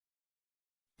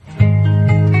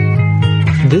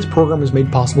This program is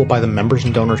made possible by the members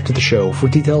and donors to the show. For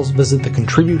details, visit the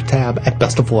Contribute tab at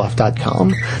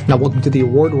bestoftheleft.com. Now, welcome to the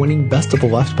award-winning Best of the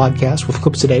Left podcast with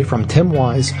clips today from Tim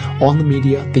Wise, On the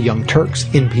Media, The Young Turks,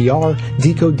 NPR,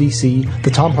 Decode DC, The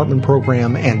Thom Hartmann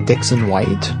Program, and Dixon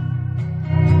White.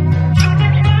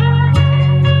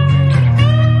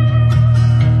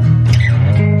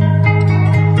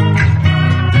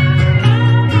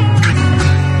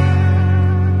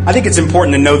 I think it's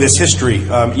important to know this history.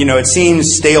 It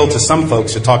seems stale to some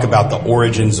folks to talk about the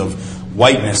origins of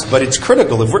whiteness, but it's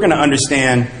critical. If we're going to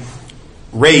understand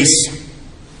race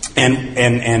and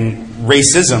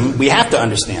racism, we have to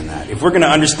understand that. If we're going to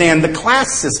understand the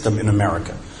class system in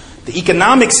America, the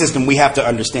economic system, we have to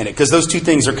understand it, because those two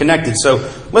things are connected.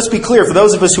 So let's be clear, for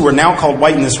those of us who are now called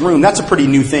white in this room, that's a pretty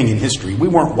new thing in history. We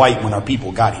weren't white when our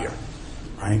people got here.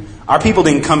 Right? Our people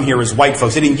didn't come here as white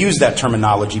folks. They didn't use that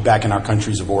terminology back in our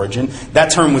countries of origin. That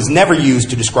term was never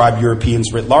used to describe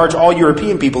Europeans writ large. All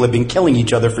European people have been killing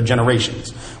each other for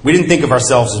generations. We didn't think of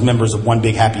ourselves as members of one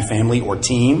big happy family or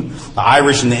team. The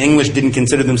Irish and the English didn't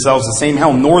consider themselves the same.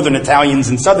 Hell, Northern Italians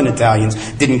and Southern Italians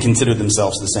didn't consider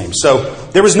themselves the same. So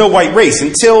there was no white race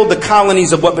until the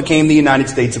colonies of what became the United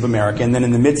States of America. And then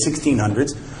in the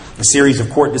mid-1600s, a series of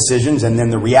court decisions, and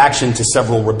then the reaction to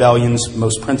several rebellions,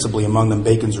 most principally among them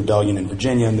Bacon's Rebellion in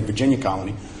Virginia and the Virginia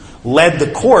colony, led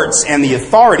the courts and the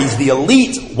authorities, the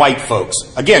elite white folks,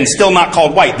 again, still not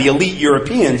called white, the elite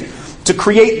Europeans, to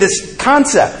create this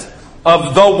concept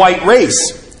of the white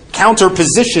race,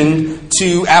 counterposition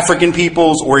to African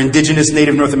peoples or indigenous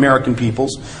Native North American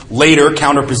peoples, later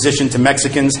counterposition to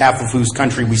Mexicans, half of whose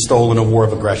country we stole in a war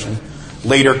of aggression,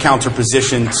 later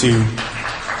counterposition to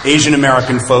Asian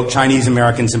American folk, Chinese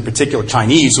Americans in particular,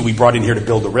 Chinese who we brought in here to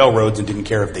build the railroads and didn't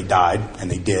care if they died, and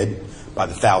they did by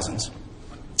the thousands.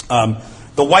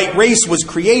 The white race was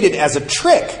created as a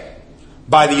trick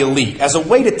by the elite, as a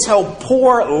way to tell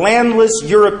poor, landless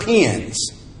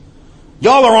Europeans,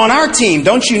 y'all are on our team,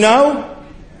 don't you know?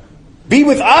 Be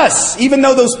with us, even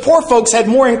though those poor folks had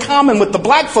more in common with the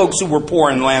black folks who were poor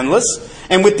and landless,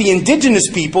 and with the indigenous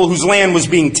people whose land was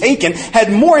being taken, had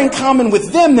more in common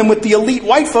with them than with the elite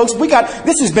white folks.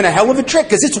 This has been a hell of a trick,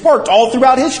 because it's worked all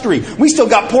throughout history. We still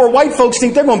got poor white folks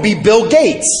think they're going to be Bill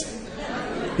Gates.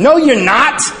 No, you're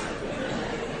not.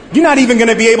 You're not even going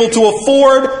to be able to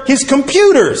afford his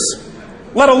computers,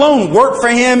 let alone work for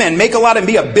him and make a lot and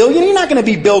be a billionaire. You're not going to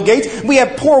be Bill Gates. We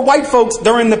have poor white folks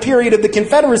during the period of the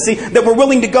Confederacy that were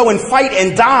willing to go and fight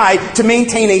and die to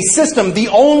maintain a system, the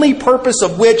only purpose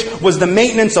of which was the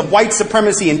maintenance of white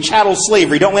supremacy and chattel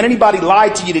slavery. Don't let anybody lie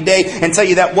to you today and tell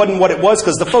you that wasn't what it was,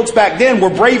 because the folks back then were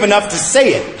brave enough to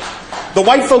say it. The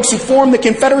white folks who formed the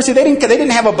Confederacy, they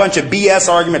didn't have a bunch of BS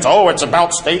arguments. Oh, it's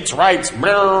about states' rights.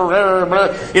 Blah, blah,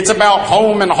 blah. It's about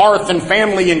home and hearth and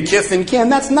family and kith and kin.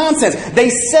 That's nonsense. They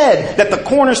said that the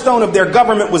cornerstone of their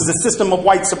government was the system of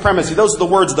white supremacy. Those are the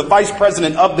words of the vice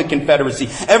president of the Confederacy.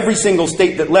 Every single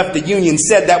state that left the Union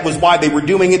said that was why they were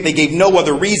doing it. They gave no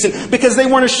other reason, because they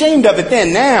weren't ashamed of it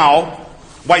then. Now,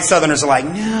 white Southerners are like,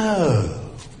 no.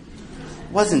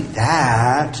 Wasn't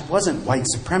that. It wasn't white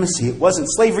supremacy. It wasn't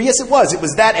slavery. Yes, it was. It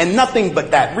was that and nothing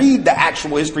but that. Read the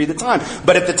actual history of the time.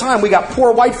 But at the time, we got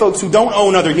poor white folks who don't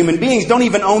own other human beings, don't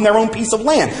even own their own piece of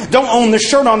land, don't own the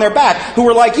shirt on their back, who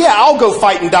were like, yeah, I'll go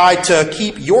fight and die to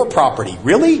keep your property.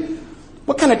 Really?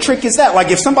 What kind of trick is that?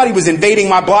 Like, if somebody was invading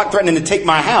my block, threatening to take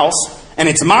my house, and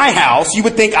it's my house, you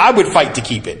would think I would fight to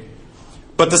keep it.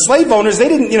 But the slave owners, they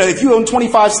didn't, if you owned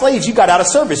 25 slaves, you got out of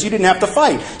service. You didn't have to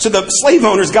fight. So the slave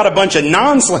owners got a bunch of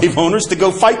non-slave owners to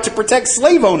go fight to protect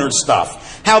slave owners'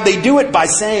 stuff. How'd they do it? By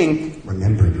saying,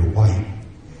 remember, you're white,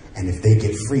 and if they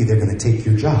get free, they're going to take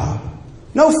your job.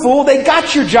 No, fool, they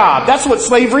got your job. That's what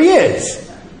slavery is.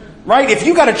 Right? If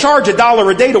you got to charge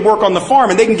 $1 a day to work on the farm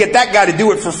and they can get that guy to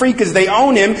do it for free because they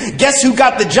own him, guess who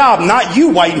got the job? Not you,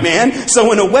 white man.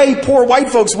 So in a way, poor white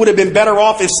folks would have been better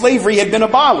off if slavery had been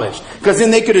abolished, because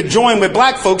then they could have joined with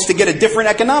black folks to get a different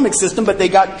economic system, but they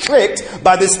got tricked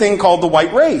by this thing called the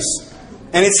white race.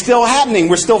 And it's still happening.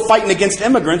 We're still fighting against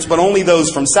immigrants, but only those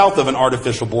from south of an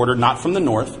artificial border, not from the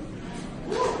north.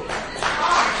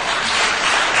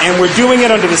 And we're doing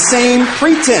it under the same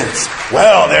pretense.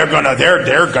 Well, they're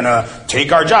gonna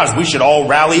take our jobs. We should all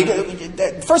rally.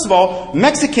 First of all,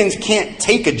 Mexicans can't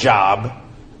take a job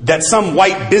that some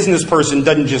white business person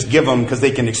doesn't just give them because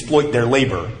they can exploit their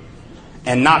labor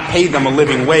and not pay them a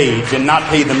living wage and not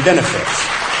pay them benefits.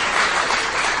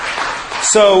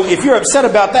 So if you're upset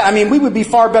about that, I mean, we would be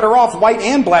far better off, white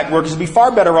and black workers would be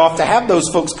far better off to have those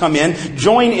folks come in,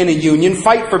 join in a union,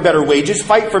 fight for better wages,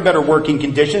 fight for better working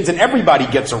conditions, and everybody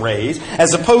gets a raise,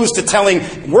 as opposed to telling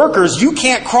workers, you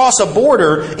can't cross a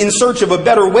border in search of a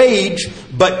better wage,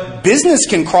 but business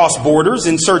can cross borders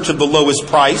in search of the lowest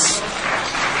price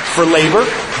for labor.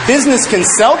 Business can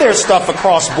sell their stuff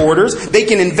across borders. They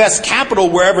can invest capital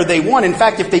wherever they want. In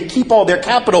fact, if they keep all their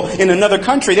capital in another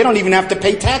country, they don't even have to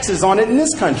pay taxes on it in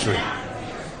this country.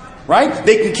 Right?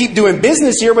 They can keep doing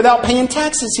business here without paying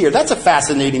taxes here. That's a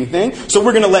fascinating thing. So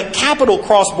we're going to let capital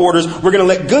cross borders. We're going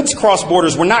to let goods cross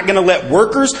borders. We're not going to let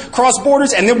workers cross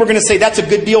borders. And then we're going to say that's a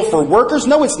good deal for workers.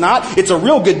 No, it's not. It's a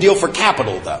real good deal for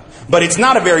capital, though. But it's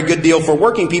not a very good deal for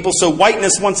working people. So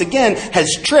whiteness, once again,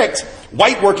 has tricked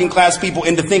white working class people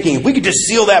into thinking if we could just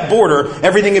seal that border,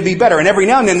 everything would be better. And every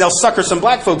now and then they'll sucker some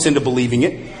black folks into believing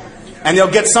it. And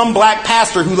they'll get some black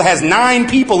pastor who has 9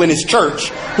 people in his church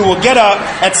who will get up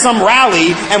at some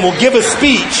rally and will give a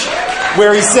speech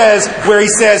where he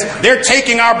says, they're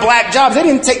taking our black jobs. They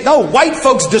didn't take, no, white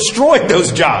folks destroyed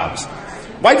those jobs.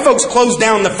 White folks closed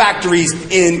down the factories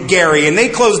in Gary, and they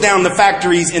closed down the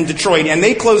factories in Detroit, and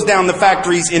they closed down the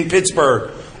factories in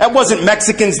Pittsburgh. That wasn't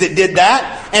Mexicans that did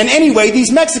that. And anyway,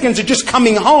 these Mexicans are just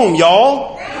coming home,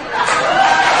 y'all.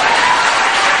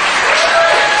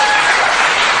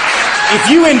 If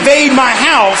you invade my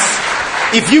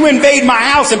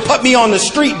house and put me on the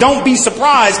street, don't be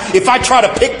surprised if I try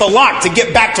to pick the lock to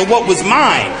get back to what was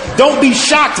mine. Don't be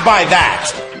shocked by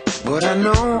that. But I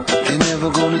know they're never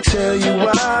gonna tell you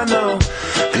why, no.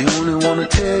 They only wanna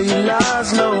tell you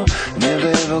lies, no. Never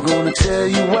ever gonna tell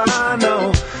you why,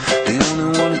 no. They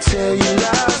only wanna tell you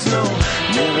lies, no.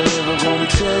 Never ever gonna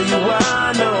tell you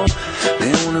why, no.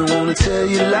 They only wanna tell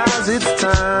you lies. It's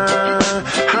time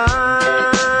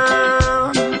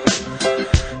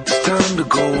to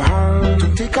go home.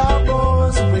 To take our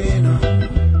boys away now.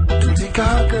 To take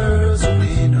our girls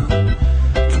away now.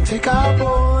 To take our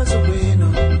boys away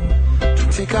now. To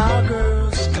take our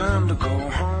girls. It's time to go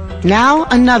home. Now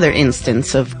another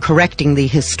instance of correcting the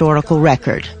historical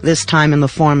record, this time in the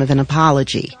form of an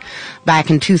apology.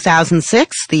 Back in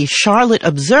 2006, the Charlotte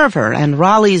Observer and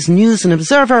Raleigh's News and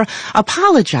Observer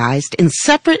apologized in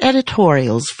separate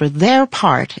editorials for their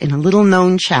part in a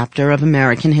little-known chapter of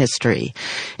American history.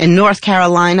 In North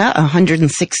Carolina,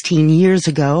 116 years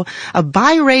ago, a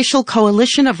biracial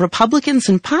coalition of Republicans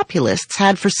and populists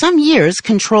had for some years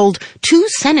controlled 2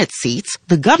 Senate seats,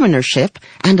 the governorship,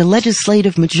 and a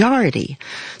legislative majority.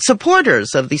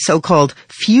 Supporters of the so-called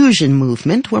fusion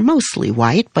movement were mostly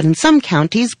white, but in some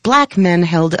counties, black men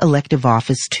held elective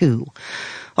office too.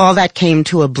 All that came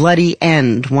to a bloody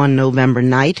end one November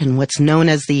night in what's known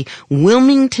as the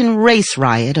Wilmington Race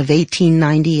Riot of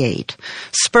 1898.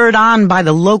 Spurred on by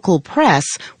the local press,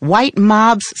 white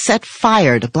mobs set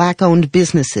fire to black-owned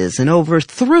businesses and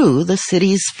overthrew the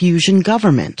city's fusion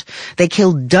government. They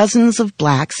killed dozens of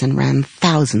blacks and ran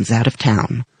thousands out of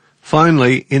town.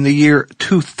 Finally, in the year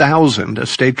 2000, a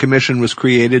state commission was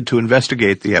created to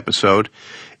investigate the episode.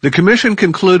 The commission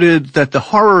concluded that the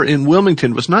horror in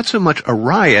Wilmington was not so much a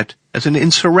riot as an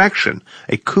insurrection,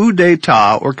 a coup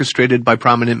d'etat orchestrated by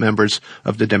prominent members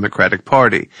of the Democratic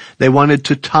Party. They wanted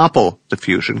to topple the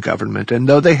fusion government, and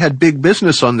though they had big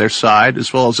business on their side,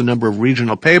 as well as a number of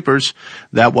regional papers,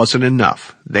 that wasn't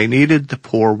enough. They needed the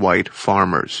poor white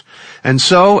farmers. And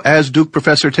so, as Duke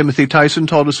Professor Timothy Tyson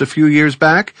told us a few years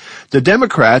back, the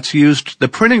Democrats used the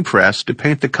printing press to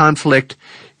paint the conflict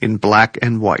in black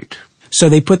and white. So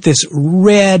they put this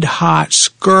red-hot,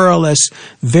 scurrilous,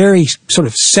 very sort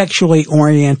of sexually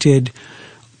oriented,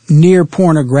 near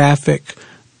pornographic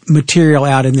material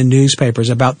out in the newspapers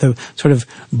about the sort of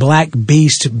black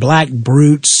beasts, black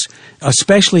brutes,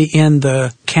 especially in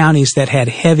the counties that had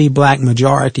heavy black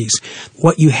majorities.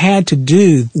 What you had to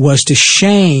do was to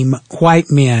shame white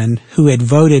men who had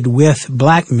voted with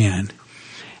black men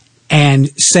and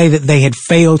say that they had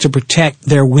failed to protect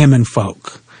their women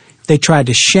folk. They tried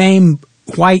to shame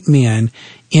white men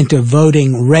into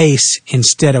voting race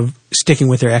instead of sticking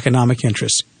with their economic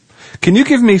interests. Can you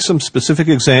give me some specific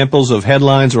examples of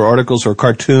headlines or articles or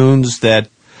cartoons that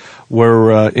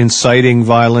were inciting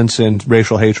violence and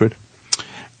racial hatred?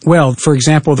 Well, for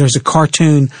example, there's a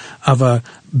cartoon of a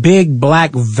big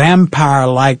black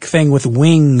vampire-like thing with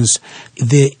wings,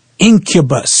 the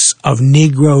incubus of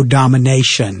Negro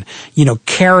domination,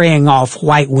 carrying off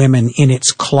white women in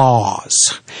its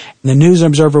claws. The News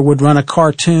Observer would run a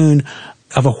cartoon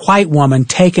of a white woman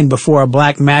taken before a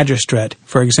black magistrate,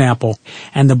 for example,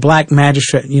 and the black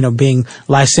magistrate, being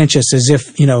licentious as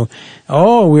if, you're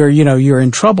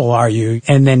in trouble, are you?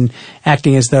 And then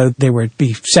acting as though they would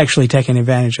be sexually taking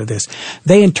advantage of this.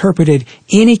 They interpreted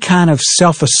any kind of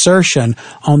self-assertion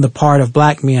on the part of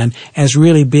black men as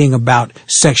really being about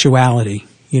sexuality,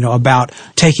 about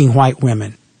taking white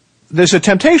women. There's a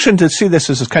temptation to see this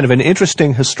as kind of an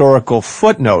interesting historical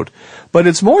footnote, but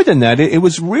it's more than that. It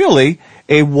was really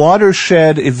a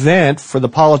watershed event for the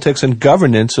politics and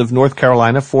governance of North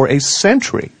Carolina for a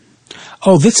century.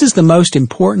 Oh, this is the most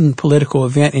important political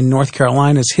event in North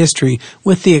Carolina's history,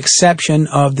 with the exception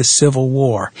of the Civil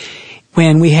War.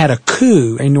 When we had a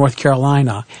coup in North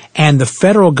Carolina and the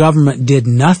federal government did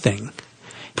nothing,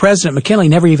 President McKinley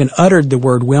never even uttered the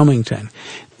word Wilmington.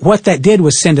 What that did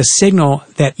was send a signal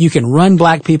that you can run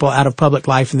black people out of public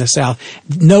life in the South,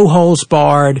 no holds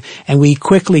barred, and we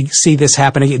quickly see this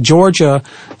happening. Georgia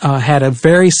had a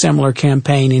very similar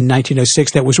campaign in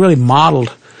 1906 that was really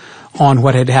modeled on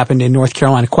what had happened in North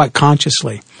Carolina quite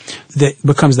consciously. That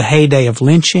becomes the heyday of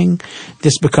lynching.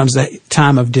 This becomes the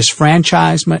time of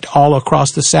disfranchisement all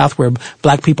across the South, where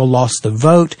black people lost the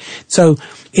vote. So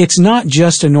it's not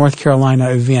just a North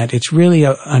Carolina event. It's really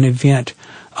an event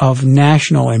of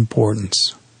national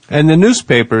importance. And the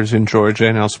newspapers in Georgia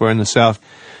and elsewhere in the South,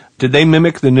 did they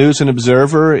mimic the News and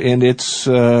Observer in its,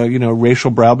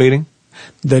 racial browbeating?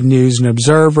 The News and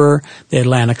Observer, the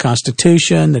Atlanta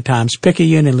Constitution, the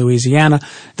Times-Picayune in Louisiana,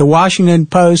 the Washington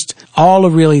Post, all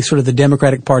of really sort of the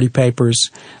Democratic Party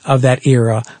papers of that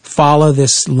era follow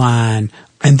this line.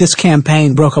 And this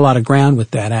campaign broke a lot of ground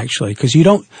with that, actually, because you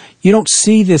don't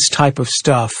see this type of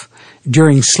stuff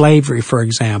during slavery, for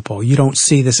example. You don't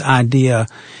see this idea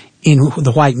in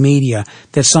the white media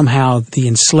that somehow the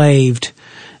enslaved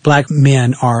black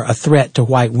men are a threat to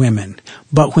white women.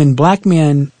 But when black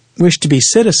men wish to be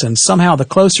citizens, somehow the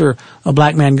closer a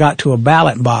black man got to a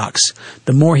ballot box,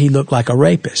 the more he looked like a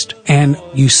rapist. And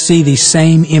you see these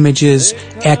same images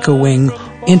echoing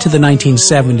into the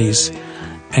 1970s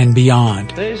and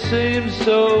beyond. They seem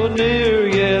so near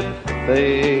yet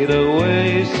fade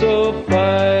away so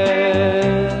fast.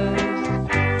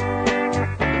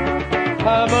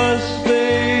 I must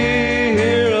stay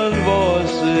hearing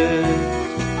voices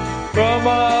from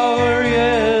our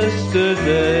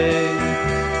yesterday.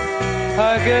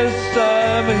 I guess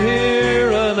I'm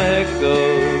hearing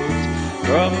echoes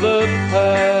from the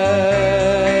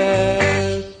past.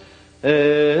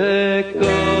 Echoes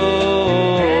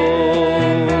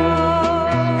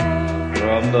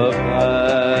from the past.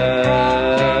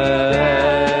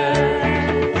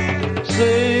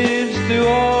 Seems to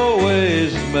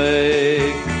always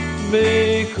make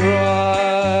me cry.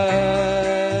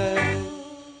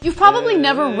 You've probably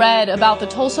never read about the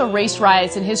Tulsa race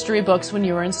riots in history books when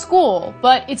you were in school,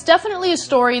 but it's definitely a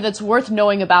story that's worth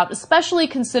knowing about, especially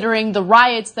considering the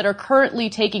riots that are currently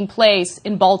taking place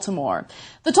in Baltimore.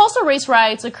 The Tulsa race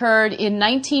riots occurred in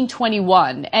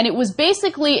 1921, and it was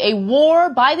basically a war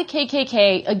by the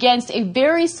KKK against a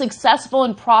very successful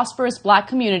and prosperous black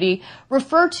community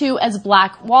referred to as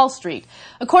Black Wall Street.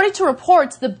 According to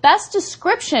reports, the best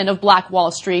description of Black Wall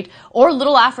Street, or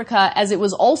Little Africa as it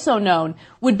was also known,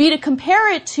 would be to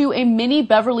compare it to a mini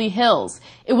Beverly Hills.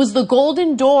 It was the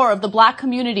golden door of the black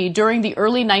community during the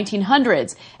early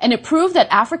 1900s, and it proved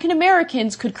that African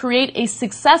Americans could create a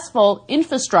successful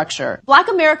infrastructure. Black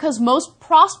America's most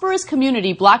prosperous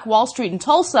community, Black Wall Street in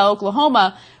Tulsa,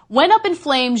 Oklahoma, went up in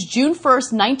flames June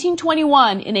 1st,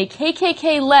 1921 in a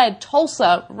KKK-led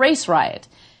Tulsa race riot.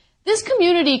 This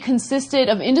community consisted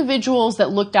of individuals that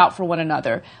looked out for one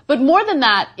another. But more than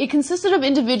that, it consisted of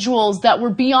individuals that were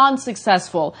beyond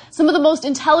successful. Some of the most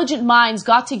intelligent minds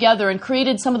got together and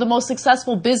created some of the most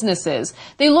successful businesses.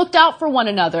 They looked out for one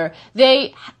another.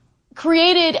 They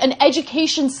created an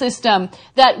education system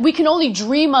that we can only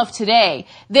dream of today.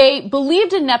 They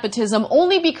believed in nepotism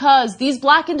only because these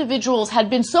black individuals had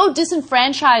been so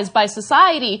disenfranchised by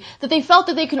society that they felt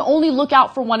that they could only look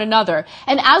out for one another.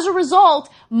 And as a result,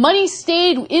 money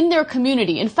stayed in their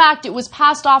community. In fact, it was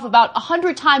passed off about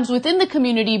 100 times within the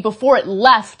community before it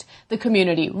left the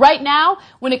community. Right now,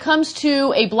 when it comes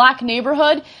to a black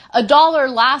neighborhood,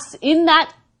 $1 lasts in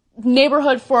that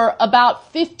neighborhood for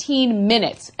about 15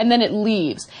 minutes, and then it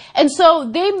leaves. And so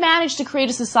they managed to create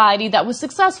a society that was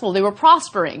successful. They were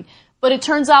prospering. But it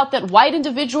turns out that white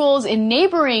individuals in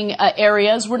neighboring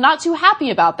areas were not too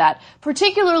happy about that,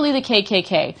 particularly the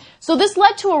KKK. So this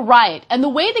led to a riot, and the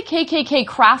way the KKK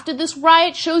crafted this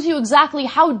riot shows you exactly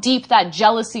how deep that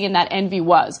jealousy and that envy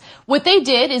was. What they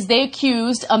did is they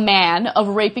accused a man of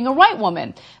raping a white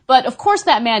woman. But of course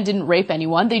that man didn't rape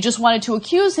anyone. They just wanted to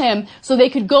accuse him so they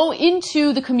could go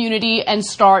into the community and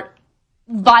start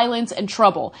violence and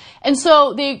trouble. And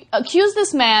so they accused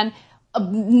this man. A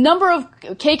number of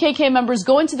KKK members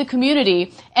go into the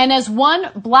community, and as one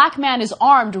black man is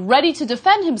armed, ready to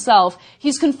defend himself,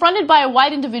 he's confronted by a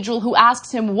white individual who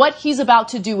asks him what he's about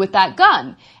to do with that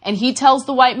gun. And he tells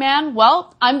the white man,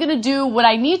 well, I'm going to do what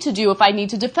I need to do if I need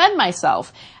to defend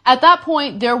myself. At that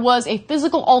point, there was a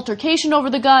physical altercation over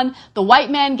the gun. The white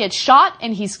man gets shot,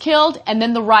 and he's killed, and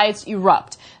then the riots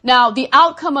erupt. Now, the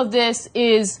outcome of this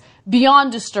is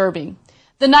beyond disturbing.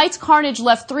 The night's carnage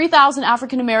left 3,000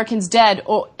 African Americans dead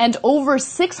and over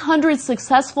 600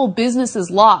 successful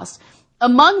businesses lost.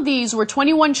 Among these were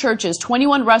 21 churches,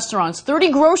 21 restaurants,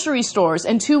 30 grocery stores,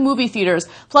 and 2 movie theaters,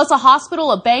 plus a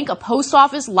hospital, a bank, a post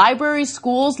office, libraries,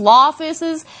 schools, law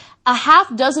offices, a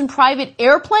half dozen private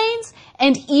airplanes,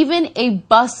 and even a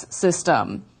bus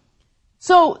system.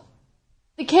 So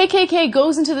the KKK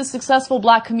goes into the successful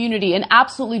black community and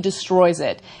absolutely destroys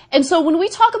it. And so when we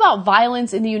talk about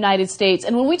violence in the United States,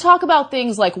 and when we talk about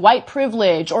things like white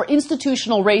privilege or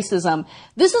institutional racism,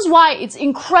 this is why it's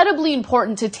incredibly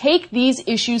important to take these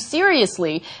issues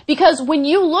seriously. Because when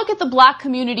you look at the black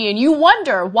community and you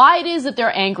wonder why it is that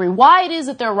they're angry, why it is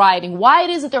that they're rioting, why it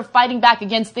is that they're fighting back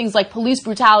against things like police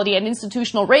brutality and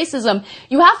institutional racism,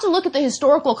 you have to look at the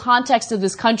historical context of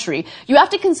this country. You have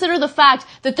to consider the fact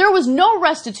that there was no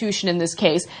restitution in this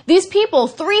case. These people,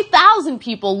 3,000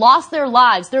 people, lost their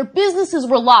lives. Their businesses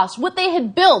were lost. What they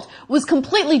had built was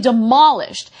completely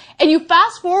demolished. And you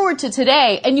fast forward to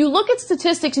today and you look at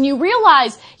statistics and you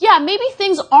realize, yeah, maybe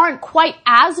things aren't quite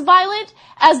as violent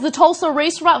as the Tulsa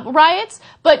race riots,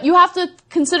 but you have to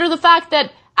consider the fact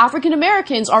that African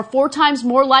Americans are 4 times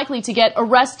more likely to get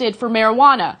arrested for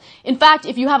marijuana. In fact,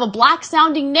 if you have a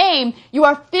black-sounding name, you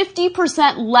are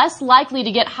 50% less likely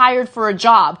to get hired for a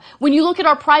job. When you look at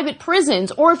our private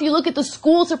prisons, or if you look at the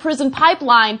school-to-prison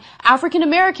pipeline, African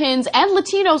Americans and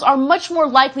Latinos are much more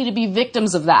likely to be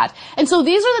victims of that. And so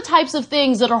these are the types of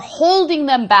things that are holding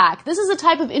them back. This is a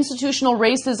type of institutional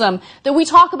racism that we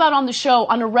talk about on the show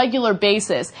on a regular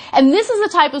basis. And this is the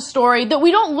type of story that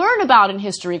we don't learn about in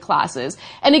history classes.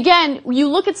 And again, you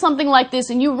look at something like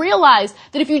this and you realize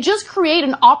that if you just create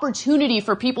an opportunity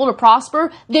for people to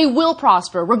prosper, they will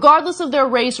prosper, regardless of their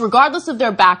race, regardless of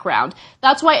their background.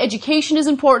 That's why education is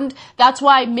important. That's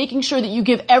why making sure that you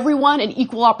give everyone an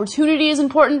equal opportunity is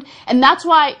important. And that's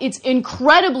why it's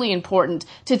incredibly important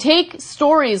to take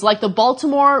stories like the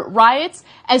Baltimore riots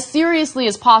as seriously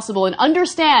as possible and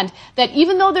understand that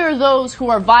even though there are those who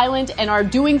are violent and are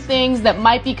doing things that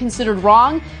might be considered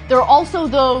wrong, there are also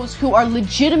those who are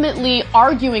legitimately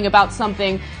arguing about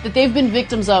something that they've been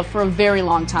victims of for a very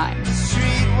long time. The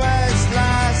street was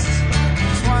lost,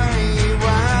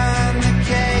 21, the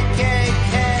KKK,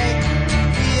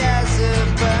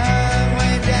 Beelzebub,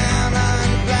 way down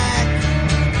on Black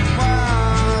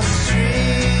Wall Street.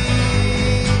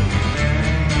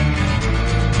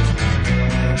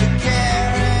 The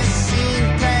kerosene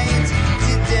paint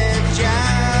did their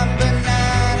job, but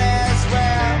not as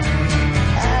well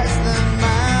as the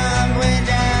mob way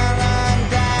down on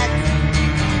Black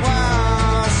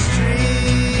Wall Street.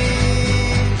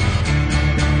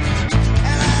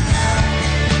 And I know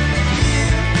you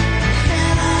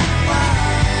cannot find,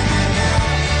 I know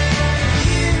you cannot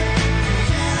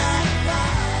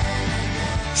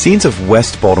find. Scenes of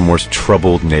West Baltimore's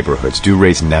troubled neighborhoods do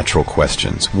raise natural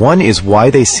questions. One is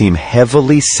why they seem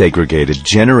heavily segregated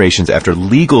generations after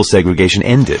legal segregation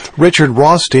ended. Richard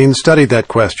Rothstein studied that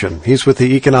question. He's with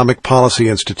the Economic Policy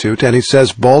Institute, and he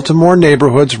says Baltimore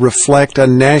neighborhoods reflect a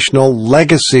national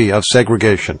legacy of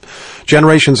segregation.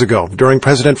 Generations ago, during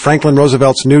President Franklin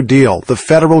Roosevelt's New Deal, the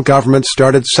federal government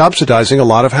started subsidizing a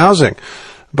lot of housing,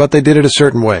 but they did it a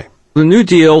certain way. The New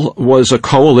Deal was a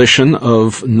coalition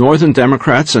of Northern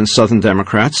Democrats and Southern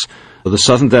Democrats. The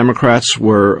Southern Democrats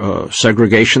were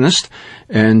segregationist,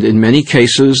 and in many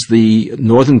cases the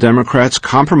Northern Democrats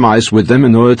compromised with them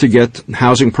in order to get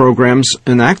housing programs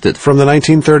enacted. From the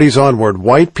 1930s onward,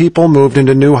 white people moved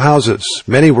into new houses.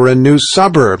 Many were in new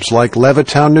suburbs like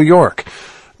Levittown, New York.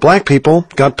 Black people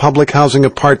got public housing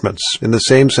apartments in the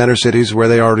same center cities where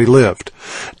they already lived.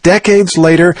 Decades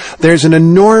later, there's an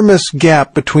enormous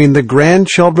gap between the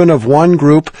grandchildren of one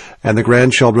group and the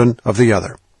grandchildren of the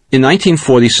other. In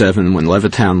 1947, when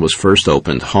Levittown was first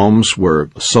opened, homes were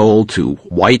sold to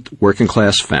white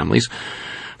working-class families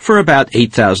for about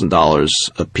 $8,000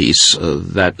 apiece.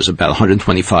 That is about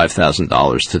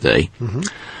 $125,000 today. Mm-hmm.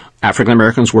 African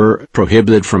Americans were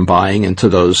prohibited from buying into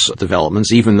those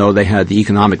developments, even though they had the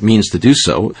economic means to do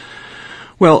so.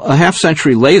 Well, a half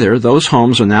century later, those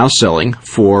homes are now selling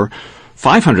for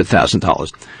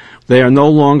 $500,000. They are no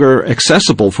longer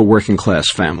accessible for working class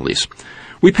families.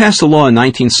 We passed a law in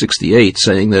 1968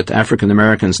 saying that African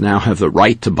Americans now have the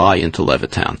right to buy into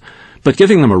Levittown. But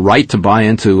giving them a right to buy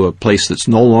into a place that's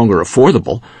no longer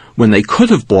affordable, when they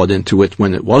could have bought into it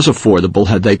when it was affordable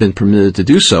had they been permitted to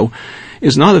do so,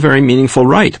 is not a very meaningful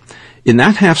right. In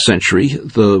that half century,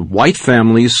 the white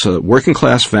families, working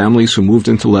class families who moved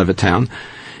into Levittown,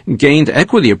 gained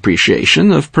equity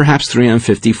appreciation of perhaps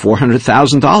 $350,000,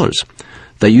 $400,000.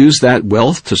 They used that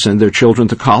wealth to send their children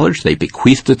to college. They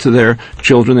bequeathed it to their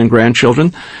children and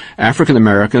grandchildren. African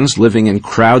Americans living in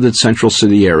crowded central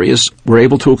city areas were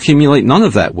able to accumulate none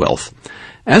of that wealth.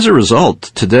 As a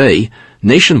result, today,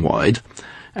 nationwide,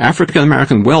 African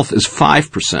American wealth is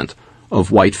 5% of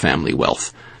white family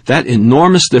wealth. That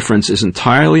enormous difference is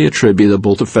entirely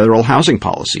attributable to federal housing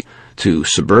policy, to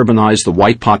suburbanize the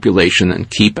white population and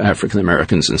keep African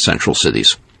Americans in central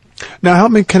cities. Now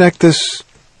help me connect this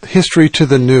history to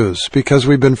the news, because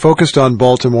we've been focused on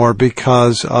Baltimore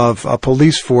because of a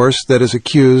police force that is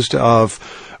accused of,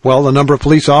 well, a number of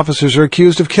police officers are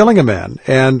accused of killing a man,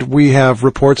 and we have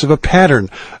reports of a pattern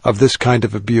of this kind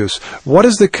of abuse. What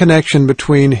is the connection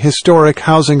between historic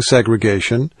housing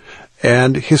segregation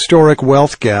and historic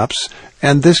wealth gaps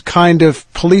and this kind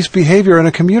of police behavior in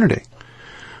a community?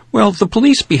 Well, the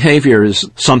police behavior is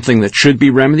something that should be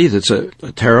remedied. It's a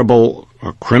terrible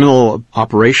criminal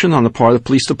operation on the part of the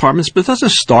police departments, but it doesn't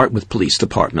start with police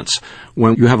departments.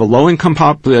 When you have a low-income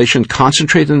population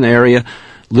concentrated in an area,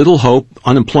 little hope,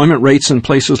 unemployment rates in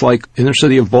places like inner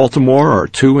city of Baltimore are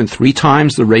 2 and 3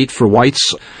 times the rate for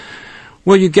whites.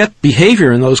 Well, you get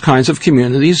behavior in those kinds of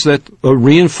communities that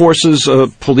reinforces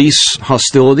police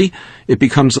hostility. It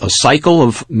becomes a cycle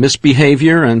of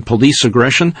misbehavior and police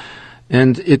aggression.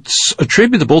 And it's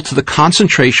attributable to the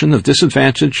concentration of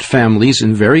disadvantaged families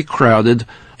in very crowded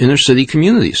inner-city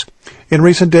communities. In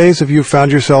recent days, have you found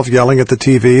yourself yelling at the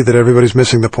TV that everybody's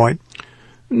missing the point?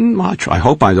 I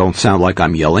hope I don't sound like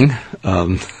I'm yelling.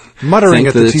 Muttering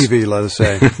at the TV, let us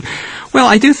say. Well,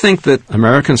 I do think that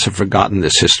Americans have forgotten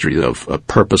this history of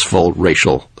purposeful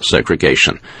racial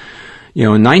segregation. You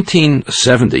know, in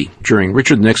 1970, during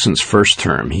Richard Nixon's first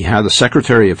term, he had the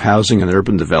Secretary of Housing and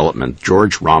Urban Development,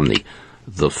 George Romney,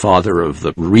 the father of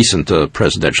the recent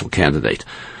presidential candidate.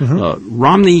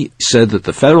 Romney said that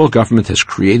the federal government has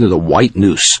created a white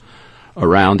noose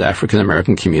around African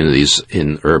American communities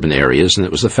in urban areas, and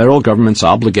it was the federal government's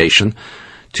obligation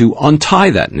to untie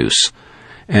that noose.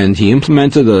 And he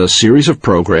implemented a series of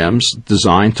programs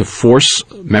designed to force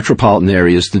metropolitan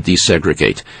areas to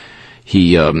desegregate.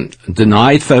 He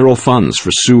denied federal funds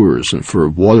for sewers and for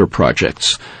water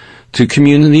projects to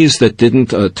communities that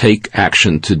didn't take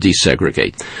action to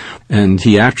desegregate. And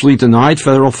he actually denied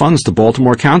federal funds to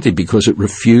Baltimore County because it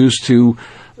refused to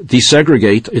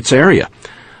desegregate its area.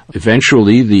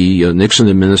 Eventually, the Nixon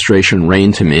administration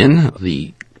reined him in.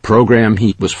 The program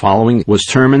he was following was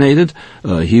terminated.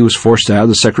 He was forced out of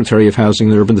the Secretary of Housing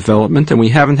and Urban Development, and we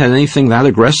haven't had anything that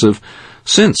aggressive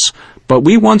since. But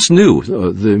we once knew,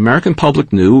 the American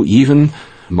public knew, even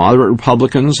moderate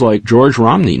Republicans like George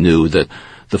Romney knew that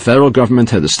the federal government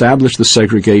had established the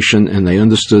segregation, and they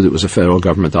understood it was a federal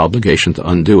government obligation to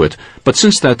undo it. But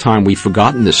since that time, we've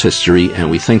forgotten this history, and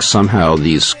we think somehow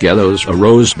these ghettos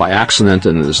arose by accident,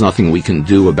 and there's nothing we can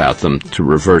do about them to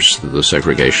reverse the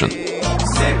segregation.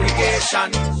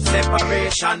 Segregation,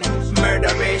 separation,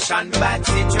 murderation, bad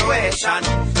situation,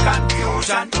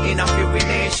 confusion,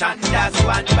 inoculation, that's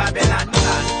what Babylon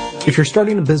done. If you're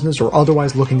starting a business or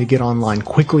otherwise looking to get online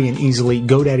quickly and easily,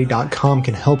 GoDaddy.com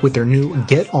can help with their new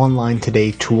Get Online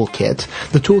Today toolkit.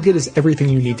 The toolkit is everything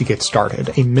you need to get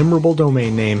started. A memorable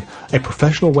domain name, a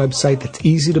professional website that's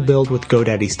easy to build with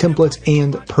GoDaddy's templates,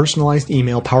 and personalized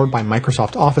email powered by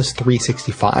Microsoft Office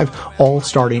 365, all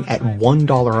starting at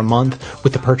 $1 a month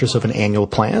with the purchase of an annual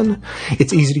plan.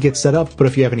 It's easy to get set up, but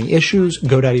if you have any issues,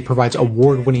 GoDaddy provides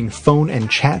award-winning phone and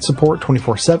chat support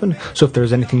 24/7, so if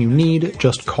there's anything you need,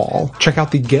 just call. Check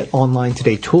out the Get Online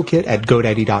Today toolkit at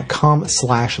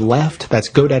GoDaddy.com/left. That's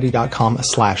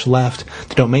GoDaddy.com/left.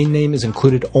 The domain name is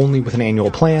included only with an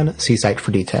annual plan. See site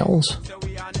for details.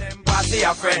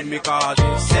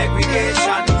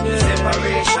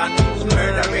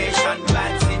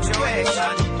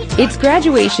 It's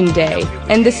graduation day,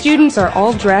 and the students are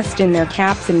all dressed in their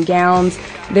caps and gowns,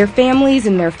 their families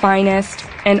in their finest,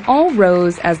 and all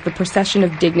rose as the procession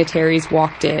of dignitaries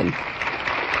walked in.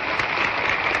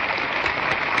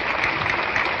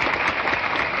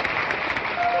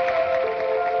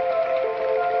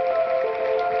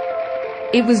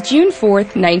 It was June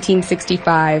 4th,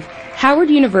 1965. Howard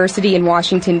University in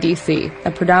Washington, D.C.,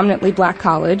 a predominantly black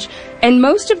college, and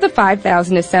most of the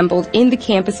 5,000 assembled in the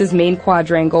campus's main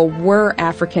quadrangle were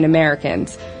African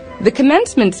Americans. The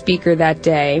commencement speaker that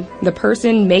day, the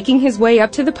person making his way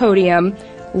up to the podium,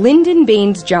 Lyndon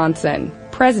Baines Johnson,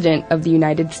 President of the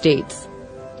United States.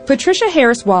 Patricia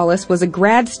Harris Wallace was a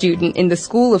grad student in the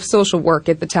School of Social Work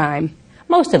at the time.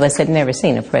 Most of us had never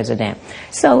seen a president.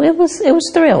 So it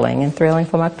was thrilling, and thrilling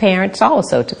for my parents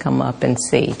also to come up and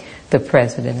see the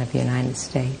President of the United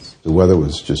States. The weather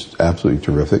was just absolutely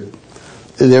terrific.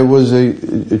 There was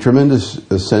a tremendous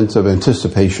sense of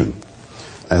anticipation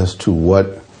as to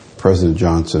what President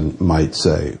Johnson might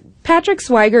say. Patrick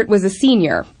Swigert was a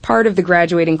senior, part of the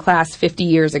graduating class 50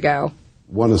 years ago.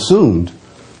 One assumed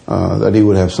that he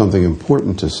would have something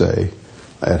important to say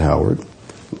at Howard.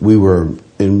 We were,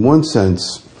 in one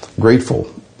sense,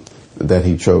 grateful that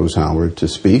he chose Howard to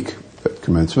speak at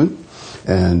commencement,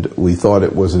 and we thought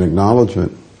it was an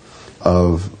acknowledgement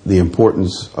of the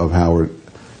importance of Howard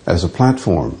as a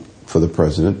platform for the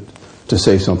president to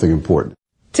say something important.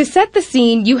 To set the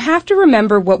scene, you have to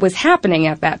remember what was happening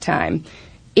at that time.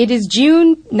 It is June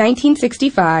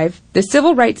 1965. The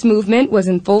civil rights movement was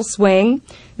in full swing.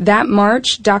 That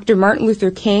March, Dr. Martin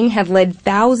Luther King had led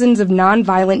thousands of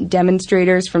nonviolent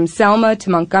demonstrators from Selma to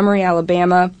Montgomery,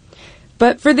 Alabama.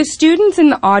 But for the students in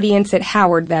the audience at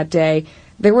Howard that day,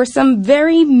 there were some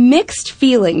very mixed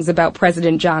feelings about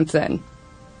President Johnson.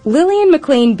 Lillian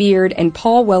McLean Beard and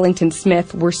Paul Wellington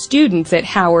Smith were students at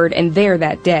Howard and there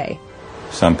that day.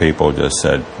 Some people just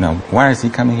said, "No, why is he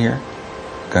coming here?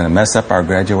 Going to mess up our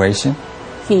graduation?"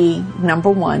 He, number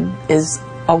one, is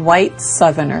a white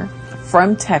Southerner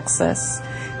from Texas,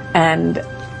 and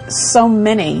so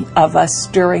many of us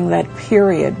during that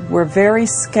period were very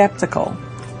skeptical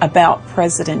about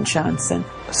President Johnson.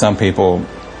 Some people,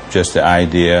 just the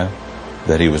idea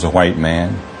that he was a white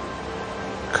man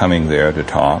coming there to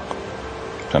talk,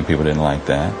 some people didn't like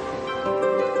that.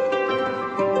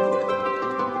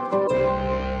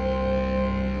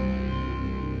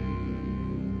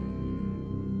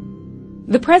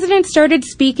 The president started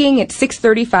speaking at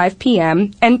 6:35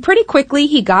 p.m., and pretty quickly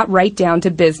he got right down to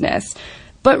business.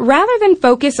 But rather than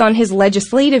focus on his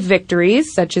legislative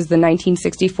victories, such as the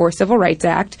 1964 Civil Rights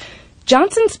Act,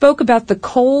 Johnson spoke about the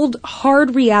cold,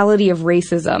 hard reality of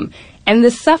racism and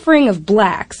the suffering of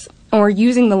blacks, or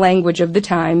using the language of the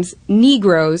times,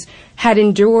 Negroes, had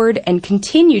endured and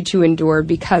continued to endure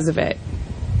because of it.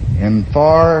 In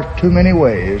far too many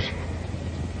ways,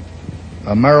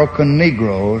 American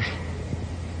Negroes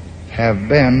have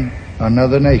been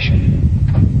another nation,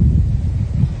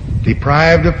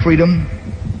 deprived of freedom,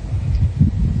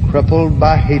 crippled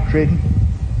by hatred,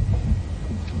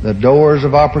 the doors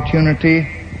of opportunity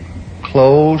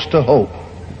closed to hope.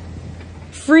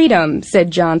 Freedom, said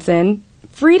Johnson.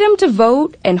 Freedom to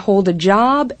vote and hold a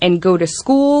job and go to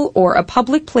school or a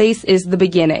public place is the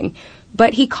beginning.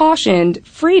 But he cautioned,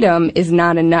 freedom is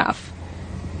not enough.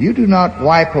 You do not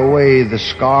wipe away the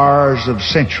scars of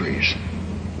centuries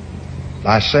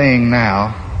by saying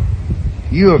now,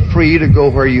 you are free to go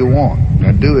where you want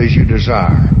and do as you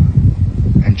desire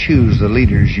and choose the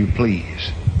leaders you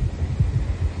please.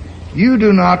 You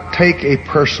do not take a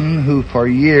person who for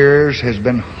years has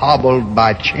been hobbled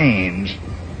by chains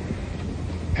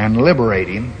and liberate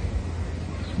him,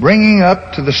 bringing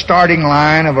up to the starting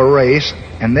line of a race,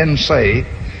 and then say,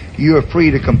 you are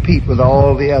free to compete with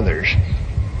all the others,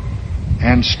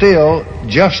 and still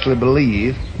justly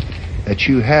believe that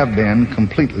you have been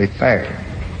completely fair.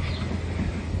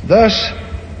 Thus,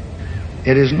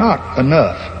 it is not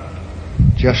enough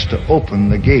just to open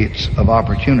the gates of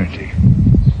opportunity.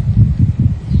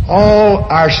 All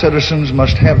our citizens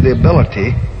must have the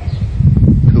ability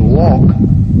to walk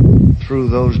through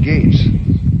those gates.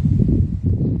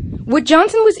 What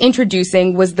Johnson was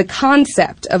introducing was the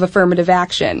concept of affirmative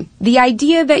action, the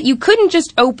idea that you couldn't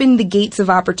just open the gates of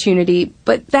opportunity,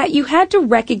 but that you had to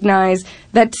recognize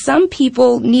that some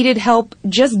people needed help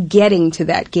just getting to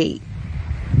that gate.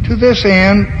 To this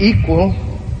end, equal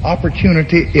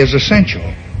opportunity is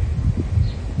essential,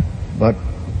 but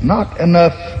not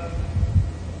enough.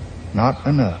 Not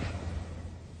enough.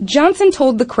 Johnson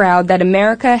told the crowd that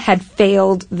America had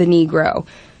failed the Negro.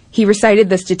 He recited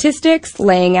the statistics,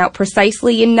 laying out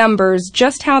precisely in numbers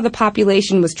just how the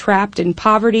population was trapped in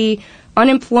poverty,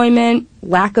 unemployment,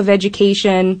 lack of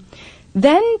education.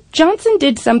 Then Johnson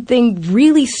did something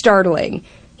really startling.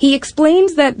 He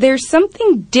explains that there's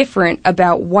something different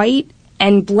about white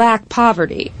and black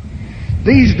poverty.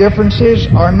 These differences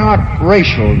are not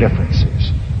racial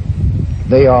differences.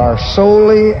 They are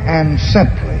solely and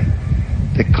simply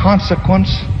the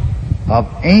consequence of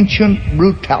ancient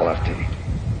brutality,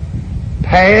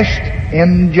 past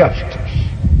injustice,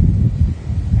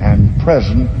 and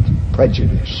present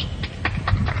prejudice.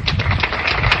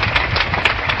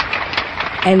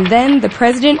 And then the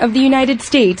President of the United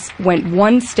States went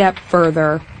one step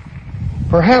further.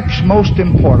 Perhaps most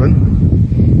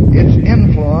important, its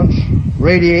influence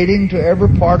radiating to every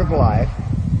part of life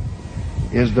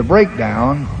is the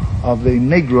breakdown of the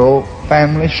Negro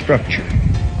family structure.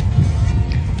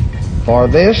 For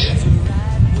this,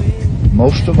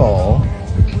 most of all,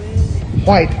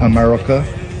 white America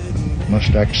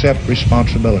must accept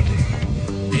responsibility.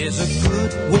 There's a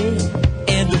good way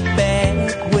and a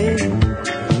bad way,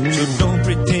 so don't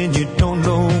pretend you don't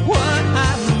know what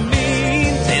I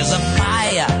mean. There's a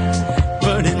fire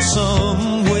burning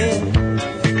somewhere,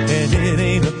 and it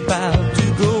ain't about to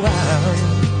go out.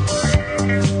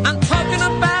 I'm talking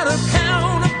about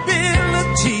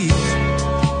accountability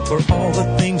for all the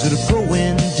things that are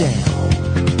going down.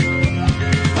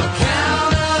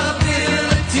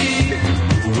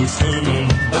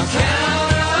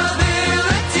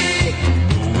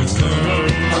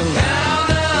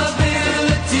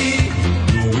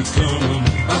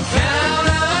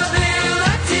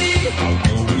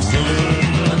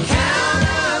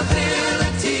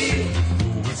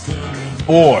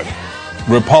 Boy,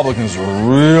 Republicans are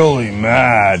really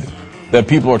mad that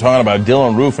people are talking about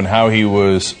Dylann Roof and how he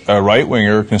was a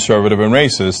right-winger, conservative, and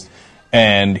racist,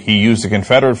 and he used the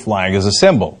Confederate flag as a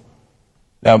symbol.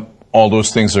 Now, all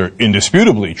those things are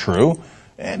indisputably true.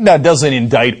 And that doesn't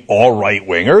indict all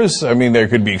right-wingers. I mean, there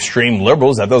could be extreme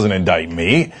liberals. That doesn't indict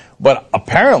me. But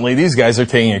apparently, these guys are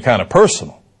taking it kind of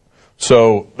personal.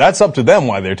 So that's up to them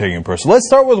why they're taking it personal. Let's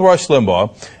start with Rush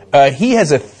Limbaugh. He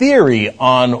has a theory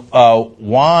on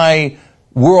why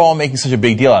we're all making such a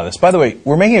big deal out of this. By the way,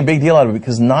 we're making a big deal out of it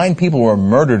because 9 people were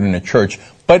murdered in a church.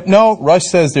 But no, Rush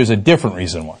says there's a different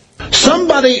reason why.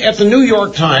 Somebody at the New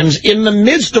York Times, in the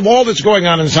midst of all that's going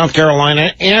on in South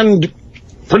Carolina and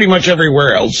pretty much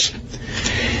everywhere else,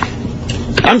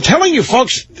 I'm telling you,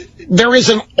 folks, there is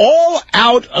an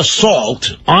all-out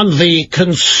assault on the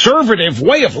conservative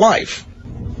way of life.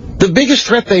 The biggest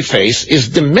threat they face is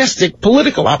domestic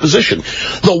political opposition.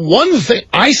 The one thing,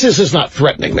 ISIS is not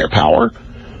threatening their power.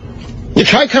 The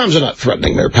Chi-Coms are not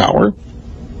threatening their power.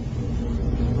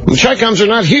 The Chi-Coms are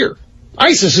not here.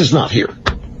 ISIS is not here.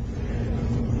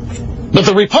 But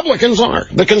the Republicans are.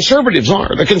 The conservatives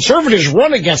are. The conservatives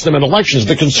run against them in elections.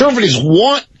 The conservatives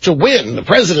want to win the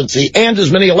presidency and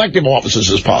as many elective offices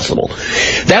as possible.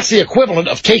 That's the equivalent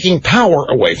of taking power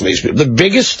away from these people. The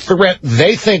biggest threat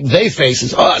they think they face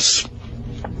is us.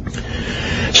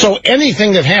 So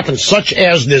anything that happens, such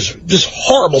as this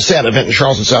horrible, sad event in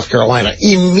Charleston, South Carolina,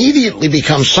 immediately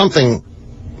becomes something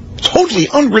totally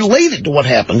unrelated to what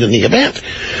happened in the event.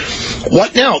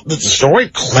 What now? The story,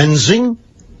 cleansing?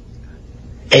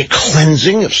 A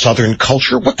cleansing of Southern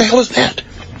culture? What the hell is that?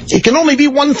 It can only be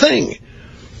one thing.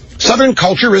 Southern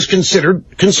culture is considered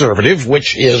conservative,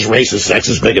 which is racist,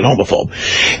 sexist, bigot, and homophobe.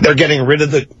 They're getting rid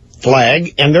of the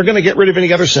flag, and they're going to get rid of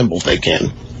any other symbols they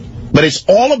can. But it's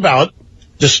all about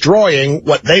destroying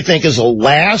what they think is the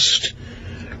last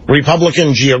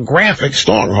Republican geographic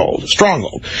stronghold.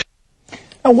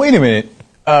 Now, wait a minute.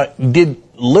 Did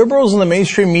liberals in the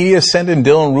mainstream media send in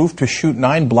Dylann Roof to shoot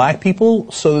 9 black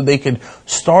people so that they could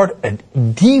start a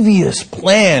devious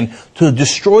plan to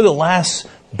destroy the last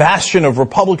bastion of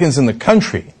Republicans in the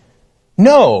country?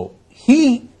 No.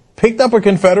 He picked up a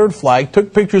Confederate flag,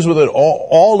 took pictures with it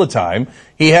all the time.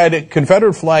 He had a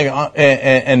Confederate flag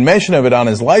and mention of it on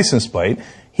his license plate.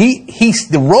 He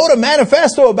wrote a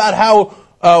manifesto about how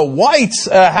whites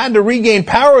had to regain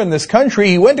power in this country.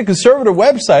 He went to conservative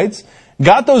websites,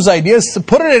 got those ideas,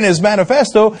 put it in his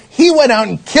manifesto. He went out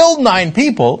and killed 9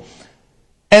 people.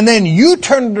 And then you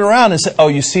turned it around and said, oh,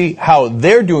 you see how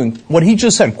they're doing what he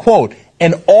just said, quote,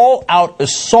 an all-out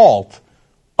assault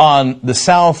on the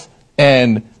South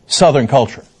and Southern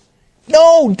culture.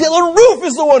 No, Dylann Roof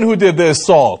is the one who did the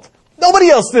assault. Nobody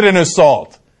else did an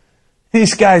assault.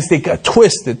 These guys, they got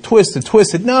twisted.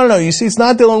 No. You see, it's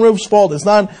not Dylann Roof's fault. It's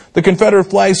not the Confederate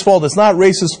flag's fault. It's not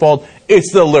racist fault.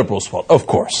 It's the liberals' fault. Of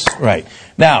course. Right.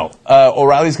 Now,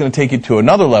 O'Reilly's going to take it to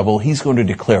another level. He's going to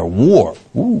declare war.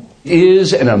 Ooh.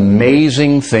 Is an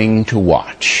amazing thing to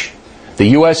watch. The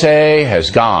USA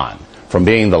has gone from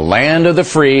being the land of the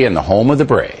free and the home of the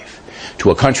brave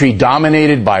to a country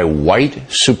dominated by white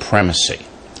supremacy.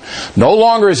 No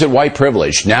longer is it white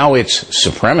privilege. Now it's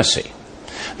supremacy.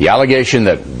 The allegation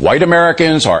that white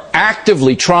Americans are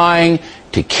actively trying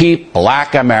to keep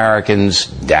black Americans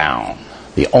down.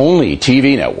 The only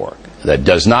TV network that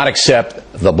does not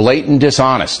accept the blatant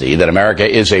dishonesty that America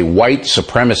is a white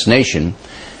supremacist nation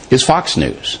is Fox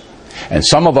News. And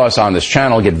some of us on this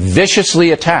channel get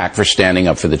viciously attacked for standing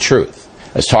up for the truth.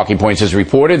 As Talking Points has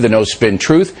reported, the no-spin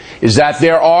truth is that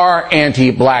there are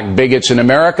anti-black bigots in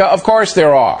America. Of course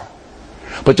there are.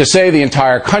 But to say the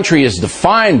entire country is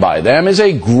defined by them is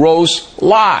a gross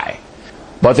lie.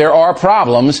 But there are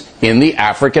problems in the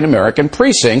African American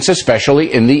precincts,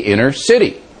 especially in the inner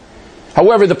city.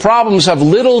 However, the problems have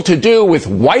little to do with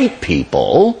white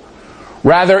people,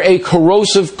 rather a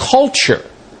corrosive culture.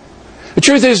 The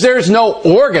truth is there's no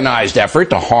organized effort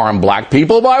to harm black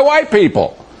people by white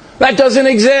people. That doesn't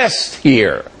exist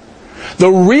here. The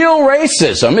real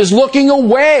racism is looking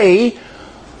away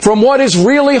from what is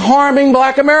really harming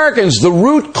black Americans, the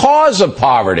root cause of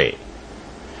poverty.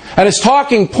 And as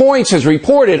Talking Points has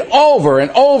reported over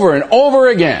and over and over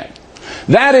again,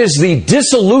 that is the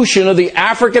dissolution of the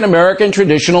African American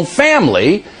traditional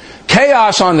family,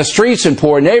 chaos on the streets in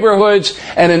poor neighborhoods,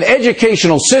 and an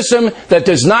educational system that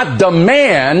does not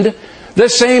demand the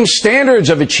same standards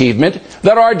of achievement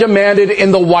that are demanded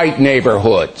in the white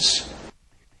neighborhoods.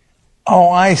 Oh,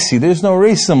 I see. There's no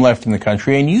racism left in the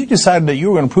country, and you decided that you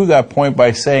were going to prove that point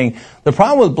by saying the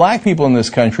problem with black people in this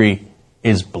country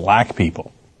is black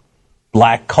people,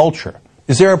 black culture.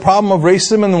 Is there a problem of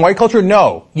racism in the white culture?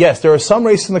 No. Yes, there are some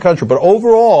racists in the country, but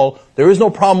overall, there is no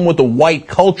problem with the white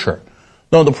culture.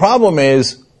 No, the problem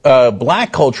is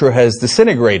black culture has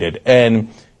disintegrated, and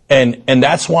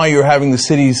that's why you're having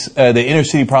the inner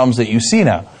city problems that you see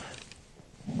now.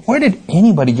 Where did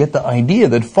anybody get the idea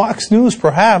that Fox News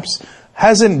perhaps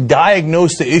hasn't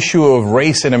diagnosed the issue of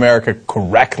race in America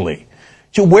correctly?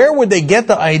 So where would they get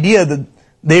the idea that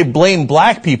they blame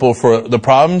black people for the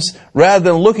problems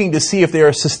rather than looking to see if there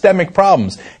are systemic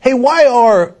problems? Hey, why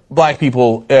are black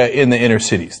people in the inner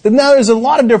cities? Now, there's a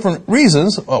lot of different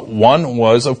reasons. One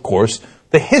was, of course,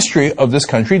 the history of this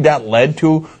country that led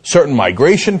to certain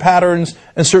migration patterns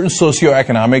and certain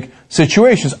socioeconomic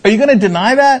situations. Are you going to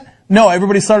deny that? No,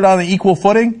 everybody started on an equal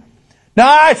footing?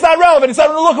 No, it's not relevant. It's not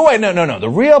going to look away. No. The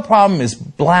real problem is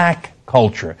black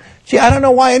culture. Gee, I don't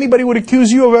know why anybody would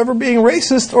accuse you of ever being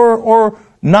racist or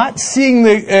not seeing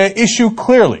the issue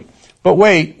clearly. But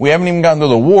wait, we haven't even gotten to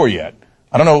the war yet.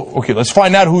 I don't know. Okay, let's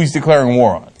find out who he's declaring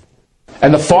war on.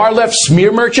 And the far-left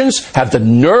smear merchants have the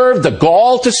nerve, the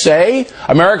gall to say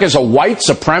America's a white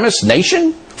supremacist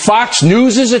nation? Fox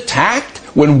News is attacked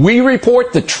when we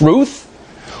report the truth?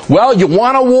 Well, you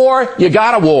want a war, you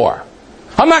got a war.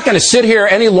 I'm not going to sit here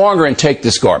any longer and take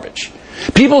this garbage.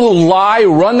 People who lie,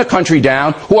 who run the country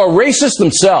down, who are racist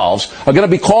themselves, are going to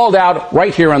be called out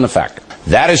right here on the factor.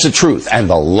 That is the truth. And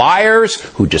the liars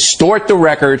who distort the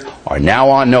record are now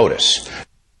on notice.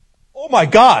 Oh, my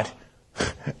God.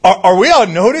 Are we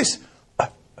on notice?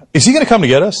 Is he going to come to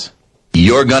get us?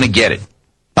 You're going to get it.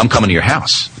 I'm coming to your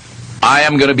house. I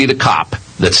am going to be the cop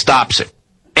that stops it.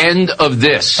 End of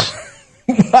this.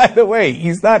 By the way,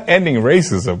 he's not ending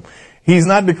racism. He's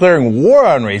not declaring war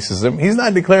on racism. He's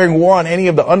not declaring war on any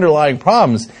of the underlying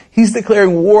problems. He's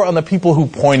declaring war on the people who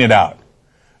point it out.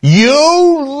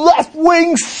 You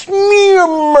left-wing smear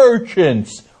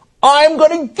merchants, I'm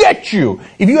going to get you.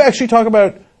 If you actually talk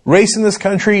about race in this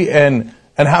country and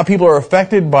how people are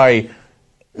affected by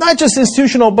not just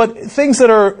institutional, but things that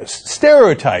are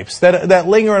stereotypes that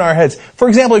linger in our heads. For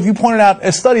example, if you pointed out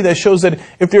a study that shows that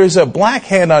if there's a black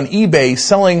hand on eBay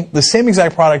selling the same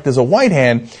exact product as a white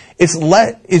hand,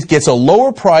 it gets a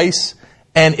lower price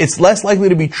and it's less likely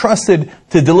to be trusted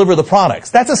to deliver the products.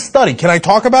 That's a study. Can I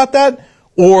talk about that?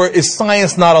 Or is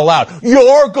science not allowed?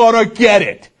 You're gonna get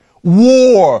it.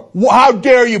 War. How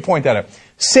dare you point that out?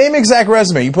 Same exact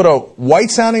resume. You put a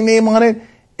white-sounding name on it,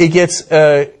 it gets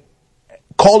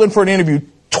called in for an interview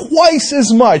twice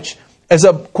as much as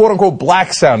a quote-unquote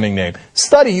black-sounding name.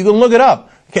 Study, you can look it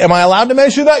up. Okay, am I allowed to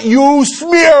mention that? You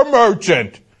smear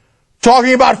merchant!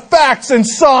 Talking about facts and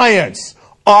science!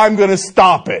 I'm gonna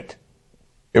stop it.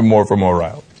 And more from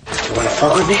O'Reilly. You wanna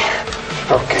fuck with me?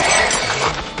 Okay.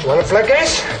 You wanna play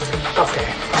games? Okay.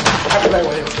 I'll play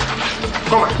with you.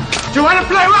 Come on. Do you wanna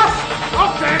play rough?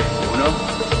 Okay.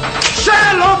 Say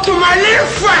hello to my little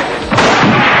friend!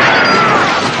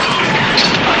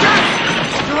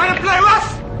 You wanna play rough?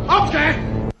 Okay.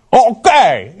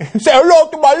 Okay. Say hello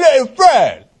to my little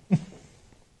friend.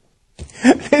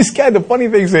 This guy, the funny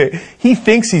thing is he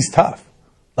thinks he's tough.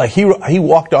 Like he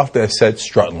walked off that set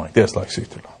strutting like this, like see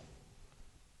through.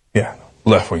 Yeah,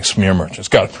 left-wing smear merchants.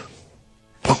 Got him.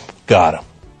 Got him.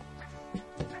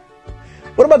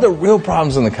 What about the real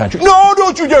problems in the country? No,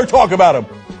 don't you dare talk about them.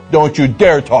 Don't you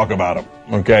dare talk about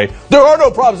them. Okay? There are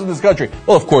no problems in this country.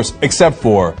 Well, of course, except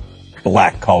for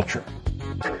black culture.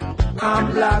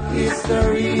 I'm black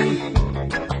history.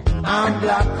 I'm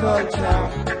black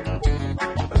culture.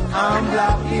 I'm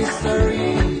black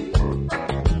history.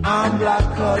 I'm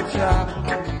black culture.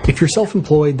 If you're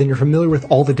self-employed, then you're familiar with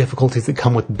all the difficulties that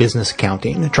come with business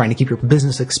accounting, trying to keep your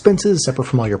business expenses separate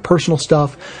from all your personal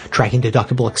stuff, tracking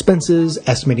deductible expenses,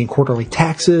 estimating quarterly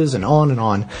taxes, and on and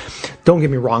on. Don't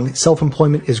get me wrong,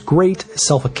 self-employment is great.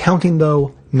 Self-accounting,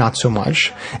 though, not so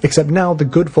much. Except now, the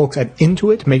good folks at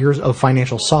Intuit, makers of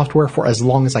financial software for as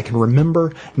long as I can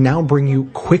remember, now bring you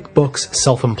QuickBooks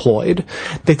Self-Employed.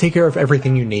 They take care of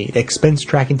everything you need. Expense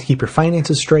tracking to keep your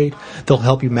finances straight. They'll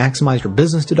help you maximize your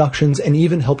business deductions and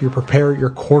even help you prepare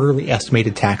your quarterly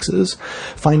estimated taxes.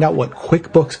 Find out what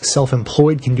QuickBooks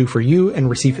Self-Employed can do for you and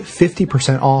receive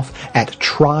 50% off at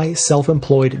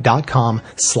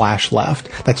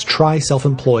tryselfemployed.com/left. That's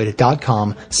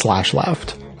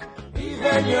tryselfemployed.com/left.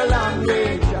 Even your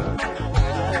language,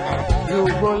 you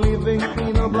were living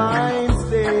in a blind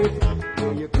state.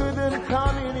 You couldn't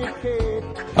communicate.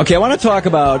 Okay, I want to talk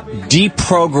about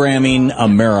deprogramming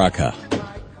America.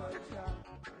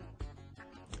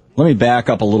 Let me back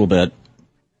up a little bit.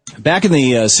 Back in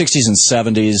the 60s and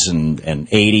 70s and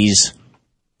 80s,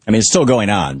 I mean, it's still going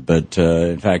on, but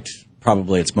in fact,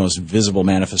 probably its most visible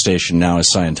manifestation now is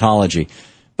Scientology.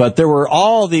 But there were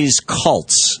all these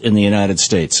cults in the United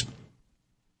States.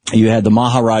 You had the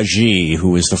Maharaji, who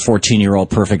was the 14-year-old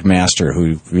perfect master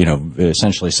who, you know,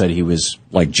 essentially said he was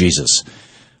like Jesus.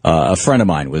 A friend of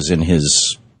mine was in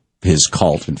his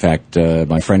cult. In fact,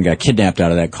 my friend got kidnapped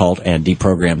out of that cult and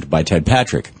deprogrammed by Ted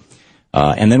Patrick.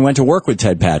 And then went to work with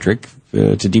Ted Patrick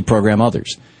to deprogram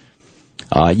others.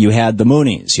 You had the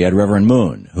Moonies. You had Reverend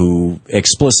Moon, who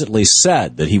explicitly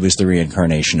said that he was the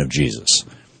reincarnation of Jesus.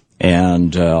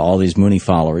 And all these Mooney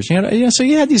followers. So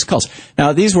you had these cults.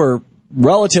 Now, these were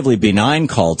relatively benign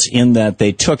cults in that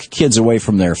they took kids away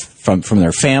from their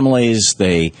families,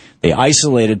 they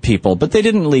isolated people, but they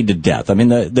didn't lead to death. I mean,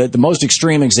 the most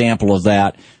extreme example of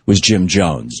that was Jim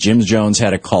Jones. Jim Jones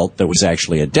had a cult that was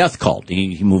actually a death cult.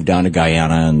 He moved down to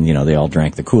Guyana and, you know, they all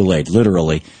drank the Kool-Aid,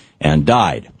 literally, and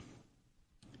died.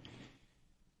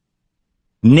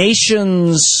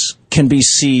 Nations can be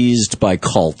seized by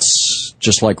cults,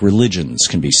 just like religions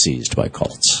can be seized by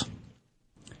cults.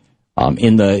 I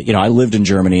lived in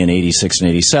Germany in 86 and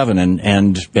 87,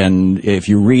 and if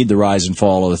you read The Rise and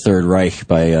Fall of the Third Reich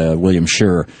by William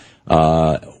Scherer,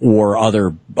 or other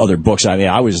books, I mean,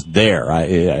 I was there,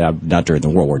 not during the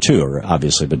World War II,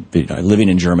 obviously, but living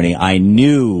in Germany, I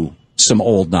knew some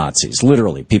old Nazis,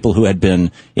 literally, people who had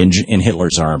been in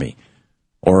Hitler's army,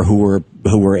 or who were,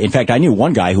 in fact, I knew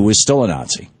one guy who was still a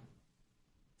Nazi.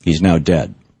 He's now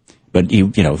dead. But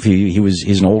he's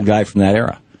an old guy from that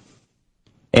era.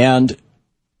 And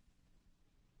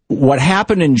what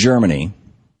happened in Germany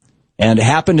and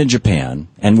happened in Japan,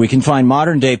 and we can find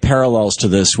modern day parallels to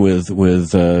this with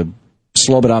Slobodan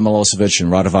Milosevic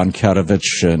and Radovan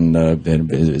Karadzic and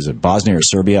is it Bosnia or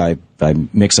Serbia? I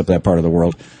mix up that part of the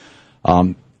world.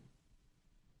 And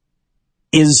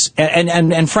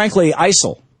frankly,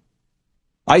 ISIS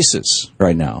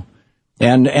right now.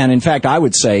 And in fact, I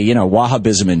would say,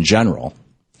 Wahhabism in general.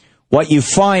 What you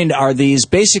find are these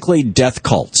basically death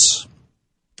cults.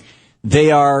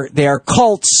 They are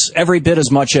cults every bit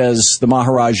as much as the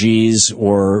Maharajis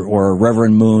or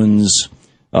Reverend Moon's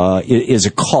is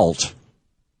a cult.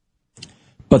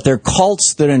 But they're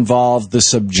cults that involve the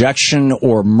subjection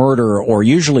or murder, or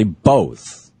usually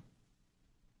both,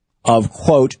 of,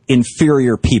 quote,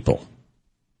 inferior people.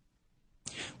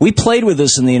 We played with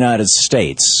this in the United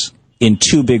States in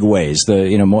two big ways.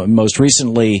 Most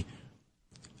recently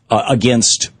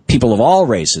against people of all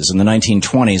races in the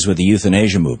 1920s with the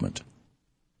euthanasia movement,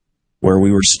 where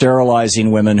we were sterilizing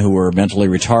women who were mentally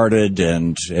retarded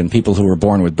and people who were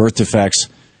born with birth defects.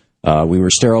 We were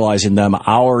sterilizing them.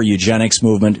 Our eugenics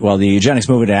movement, well, the eugenics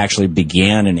movement actually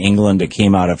began in England. It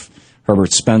came out of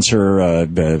Herbert Spencer,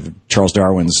 Charles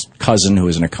Darwin's cousin, who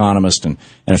was an economist, and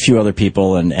a few other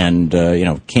people, and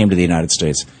came to the United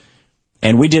States.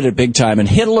 And we did it big time. And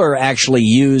Hitler actually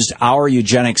used our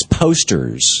eugenics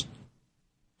posters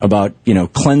about,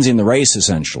 cleansing the race,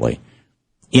 essentially,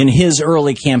 in his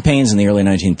early campaigns in the early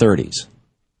 1930s.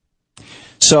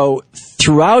 So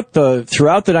throughout the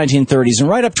 1930s and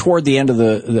right up toward the end of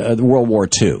the World War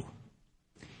II,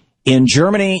 in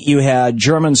Germany, you had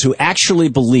Germans who actually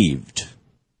believed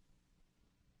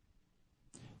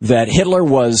that Hitler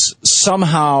was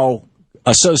somehow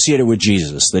associated with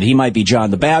Jesus, that he might be John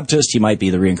the Baptist, he might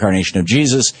be the reincarnation of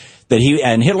Jesus,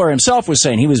 and Hitler himself was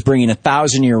saying he was bringing a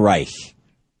 1,000-year Reich.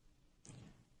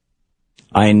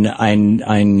 Ein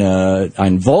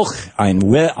Volk, ein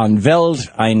Welt,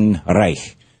 ein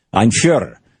Reich, ein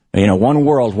Führer. One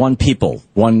world, one people,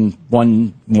 one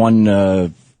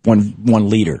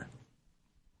leader.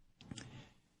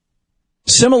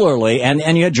 Similarly,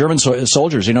 and you had German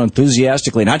soldiers,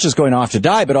 enthusiastically, not just going off to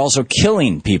die, but also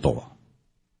killing people.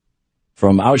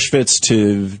 From Auschwitz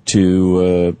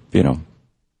to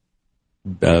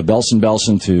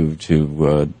Belsen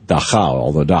to Dachau,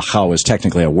 although Dachau was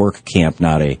technically a work camp,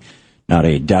 not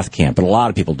a death camp, but a lot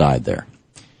of people died there.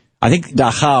 I think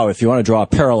Dachau, if you want to draw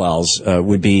parallels,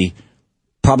 would be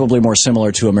probably more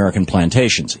similar to American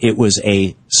plantations. It was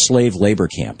a slave labor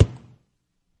camp.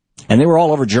 And they were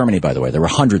all over Germany, by the way. There were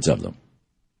hundreds of them.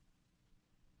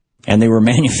 And they were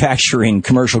manufacturing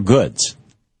commercial goods.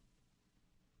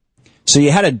 So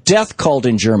you had a death cult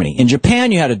in Germany. In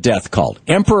Japan, you had a death cult.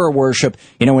 Emperor worship.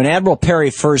 When Admiral Perry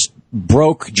first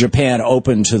broke Japan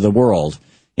open to the world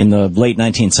in the late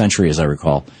 19th century, as I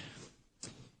recall,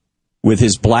 with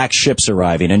his black ships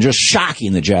arriving and just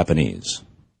shocking the Japanese.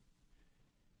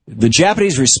 The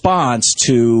Japanese response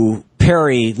to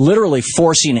Perry literally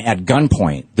forcing at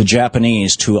gunpoint the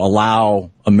Japanese to allow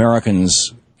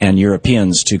Americans and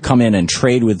Europeans to come in and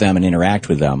trade with them and interact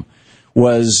with them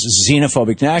was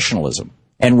xenophobic nationalism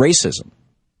and racism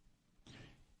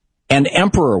and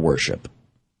emperor worship.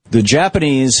 The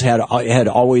Japanese had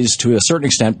always, to a certain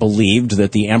extent, believed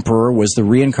that the emperor was the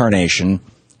reincarnation,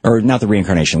 or not the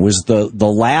reincarnation, was the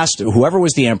last, whoever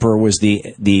was the emperor was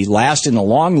the last in the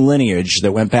long lineage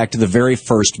that went back to the very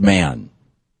first man.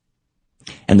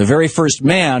 And the very first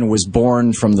man was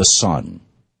born from the sun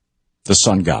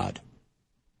god.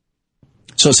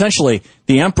 So essentially,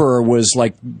 the emperor was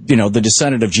like, the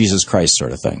descendant of Jesus Christ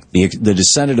sort of thing, the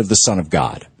descendant of the Son of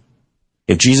God.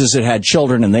 If Jesus had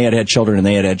children and they had children and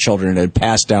they had children and it had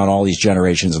passed down all these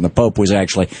generations and the Pope was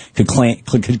actually could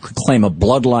claim a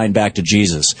bloodline back to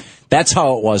Jesus. That's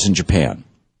how it was in Japan.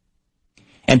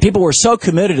 And people were so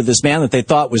committed to this man that they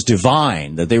thought was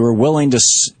divine that they were willing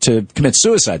to commit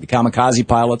suicide, the kamikaze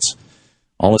pilots,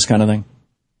 all this kind of thing.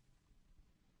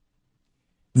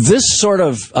 This sort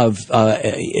of death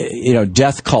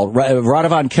cult,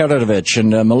 Radovan Karadzic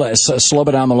and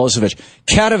Slobodan Milosevic.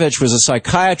 Karadzic was a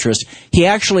psychiatrist. He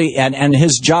actually, and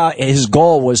his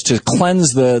goal was to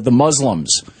cleanse the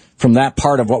Muslims from that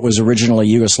part of what was originally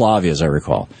Yugoslavia, as I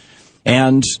recall.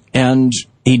 And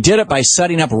he did it by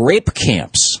setting up rape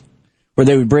camps where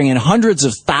they would bring in hundreds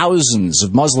of thousands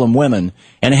of Muslim women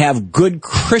and have good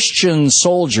Christian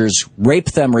soldiers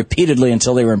rape them repeatedly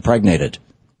until they were impregnated.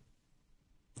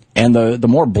 And the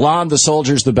more blonde the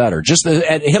soldiers, the better.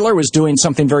 Hitler was doing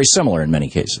something very similar in many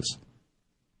cases.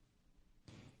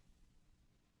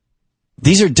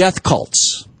 These are death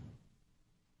cults.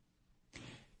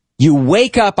 You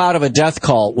wake up out of a death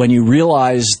cult when you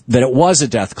realize that it was a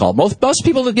death cult. Most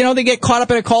people, they get caught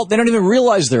up in a cult, they don't even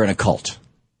realize they're in a cult.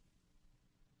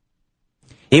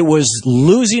 It was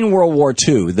losing World War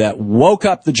II that woke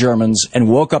up the Germans and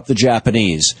woke up the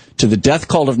Japanese to the death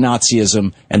cult of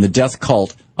Nazism and the death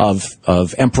cult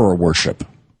of emperor worship.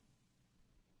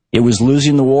 It was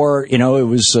losing the war, it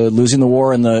was losing the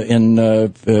war in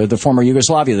the former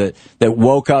Yugoslavia that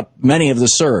woke up many of the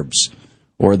Serbs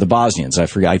or the Bosnians. I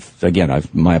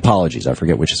forget. My apologies. I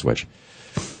forget which is which.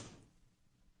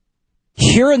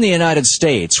 Here in the United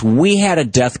States, we had a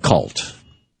death cult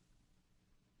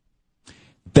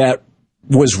that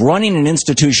was running an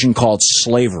institution called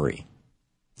slavery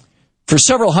for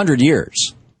several hundred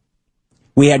years.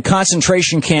 We had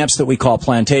concentration camps that we call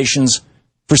plantations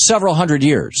for several hundred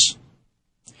years.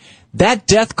 That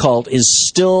death cult is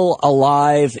still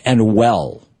alive and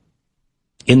well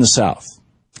in the South.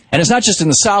 And it's not just in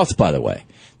the South, by the way.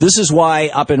 This is why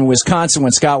up in Wisconsin,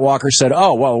 when Scott Walker said,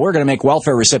 we're going to make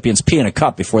welfare recipients pee in a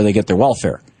cup before they get their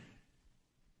welfare.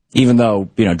 Even though,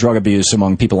 drug abuse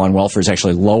among people on welfare is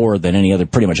actually lower than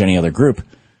pretty much any other group.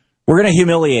 We're going to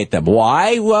humiliate them.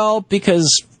 Why? Well,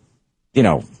 because,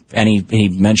 and he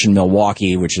mentioned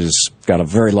Milwaukee, which has got a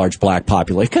very large black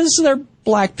population, because they're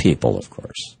black people, of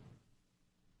course.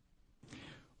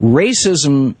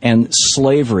 Racism and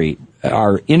slavery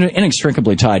are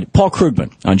inextricably tied. Paul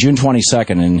Krugman, on June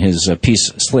 22nd, in his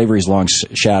piece, Slavery's Long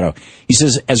Shadow, he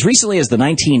says, as recently as the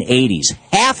 1980s,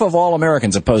 half of all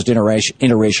Americans opposed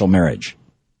interracial marriage.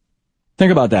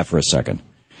 Think about that for a second.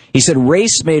 He said,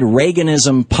 race made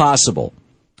Reaganism possible.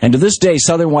 And to this day,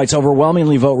 Southern whites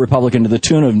overwhelmingly vote Republican to the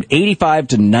tune of 85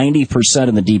 to 90%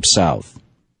 in the Deep South.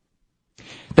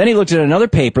 Then he looked at another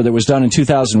paper that was done in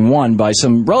 2001 by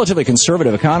some relatively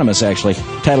conservative economists, actually,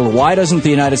 titled, Why Doesn't the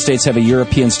United States Have a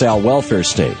European-Style Welfare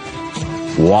State?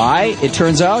 Why, it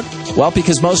turns out? Well,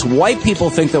 because most white people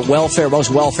think that most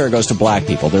welfare goes to black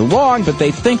people. They're wrong, but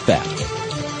they think that.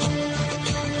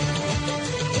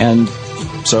 And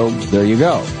so, there you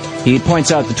go. He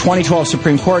points out the 2012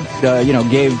 Supreme Court,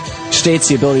 gave states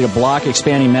the ability to block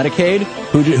expanding Medicaid.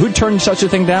 Who'd turn such a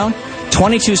thing down?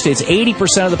 22 states,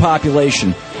 80% of the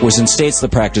population was in states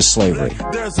that practiced slavery.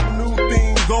 There's a new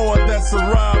thing going that's a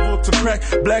rival to crack.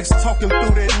 Blacks talking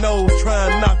through their nose,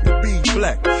 trying not to be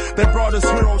black. They brought us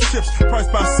hero ships, priced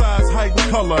by size, height,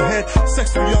 and color. Had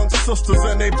sex with young sisters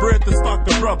and they bred the stock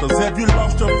of brothers. Have you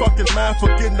lost your fucking mind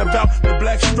forgetting about the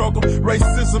black struggle?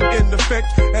 Racism in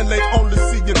effect, and they only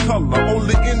see your color.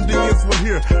 Only Indians will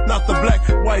hear, not the black,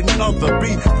 white, and other.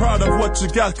 Be proud of what you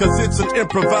got, cause it's an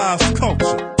improvised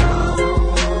culture.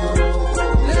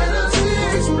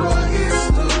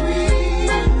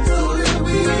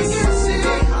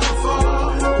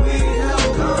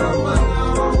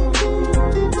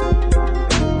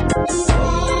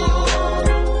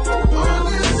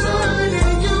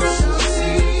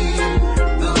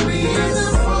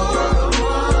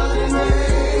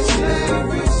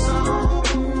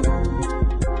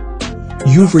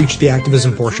 You've reached the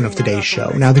activism portion of today's show.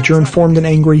 Now that you're informed and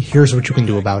angry, here's what you can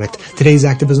do about it. Today's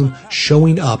activism,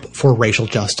 showing up for racial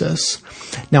justice.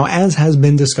 Now, as has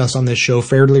been discussed on this show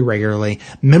fairly regularly,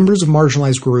 members of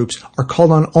marginalized groups are called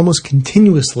on almost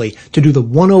continuously to do the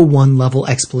 101 level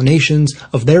explanations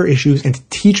of their issues and to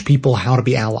teach people how to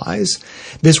be allies.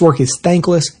 This work is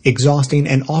thankless, exhausting,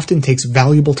 and often takes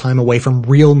valuable time away from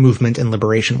real movement and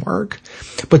liberation work.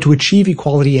 But to achieve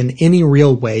equality in any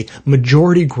real way,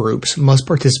 majority groups must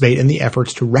participate in the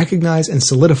efforts to recognize and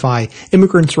solidify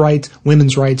immigrants' rights,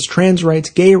 women's rights, trans rights,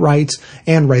 gay rights,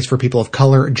 and rights for people of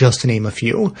color, just to name a few.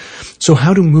 So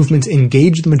how do movements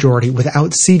engage the majority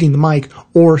without ceding the mic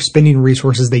or spending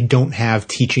resources they don't have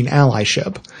teaching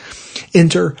allyship?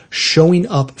 Enter Showing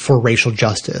Up for Racial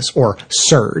Justice, or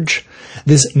SURGE.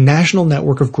 This national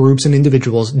network of groups and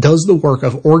individuals does the work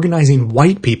of organizing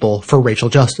white people for racial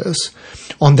justice.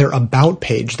 On their About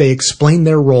page, they explain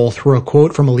their role through a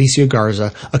quote from Alicia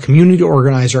Garza, a community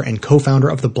organizer and co-founder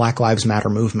of the Black Lives Matter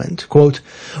movement. Quote,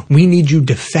 "We need you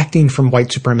defecting from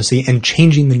white supremacy and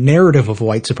changing the narrative of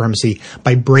white supremacy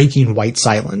by breaking white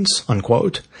silence."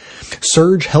 Unquote.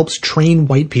 SURGE helps train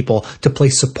white people to play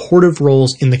supportive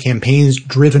roles in the campaigns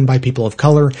driven by people of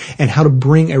color and how to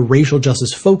bring a racial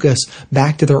justice focus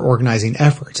back to their organizing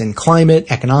efforts in climate,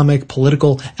 economic,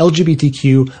 political,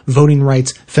 LGBTQ, voting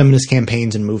rights, feminist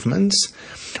campaigns, and movements.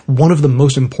 One of the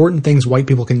most important things white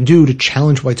people can do to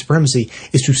challenge white supremacy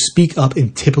is to speak up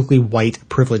in typically white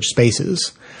privileged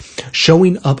spaces.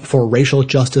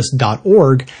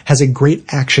 ShowingUpForRacialJustice.org has a great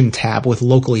action tab with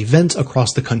local events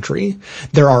across the country.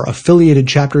 There are affiliated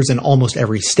chapters in almost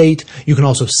every state. You can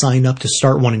also sign up to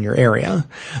start one in your area.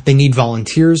 They need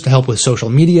volunteers to help with social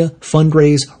media,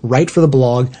 fundraise, write for the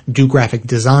blog, do graphic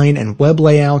design and web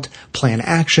layout, plan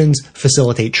actions,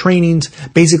 facilitate trainings,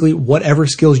 basically whatever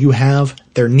skills you have,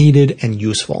 they're needed and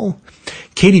useful.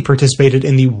 Katie participated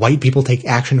in the White People Take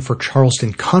Action for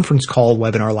Charleston conference call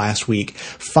webinar last week.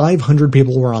 500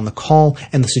 people were on the call,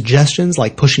 and the suggestions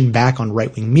like pushing back on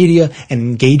right-wing media and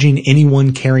engaging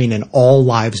anyone carrying an All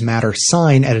Lives Matter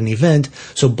sign at an event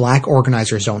so black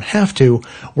organizers don't have to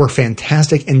were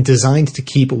fantastic and designed to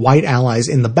keep white allies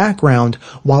in the background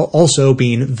while also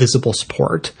being visible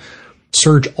support.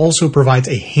 SURGE also provides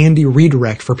a handy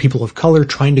redirect for people of color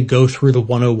trying to go through the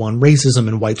 101 racism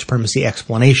and white supremacy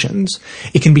explanations.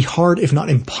 It can be hard, if not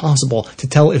impossible, to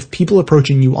tell if people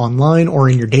approaching you online or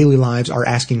in your daily lives are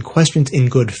asking questions in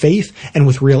good faith and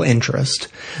with real interest.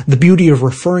 The beauty of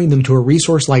referring them to a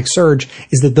resource like SURGE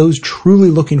is that those truly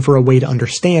looking for a way to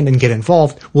understand and get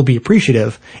involved will be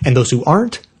appreciative, and those who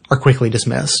aren't are quickly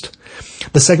dismissed.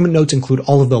 The segment notes include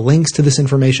all of the links to this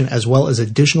information as well as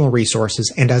additional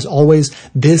resources, and as always,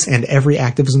 this and every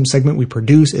activism segment we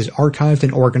produce is archived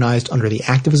and organized under the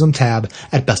activism tab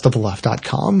at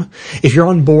bestoftheleft.com. If you're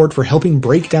on board for helping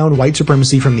break down white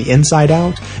supremacy from the inside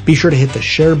out, be sure to hit the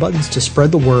share buttons to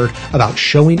spread the word about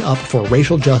showing up for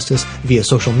racial justice via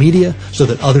social media so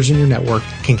that others in your network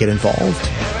can get involved.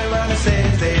 Everybody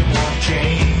says they want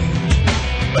change,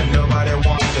 but nobody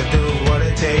wants to do what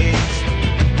it takes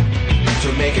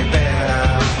to make it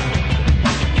better.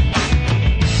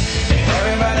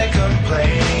 Everybody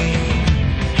complain,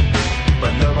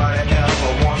 but nobody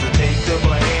ever wants to take the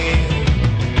blame.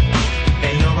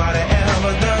 And nobody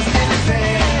ever does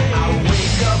anything. I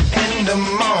wake up in the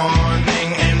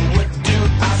morning and what do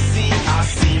I see? I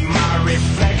see my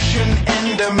reflection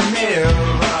in the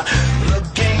mirror,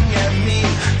 looking at me,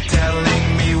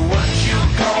 telling me what you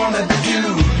gonna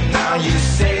do. Now you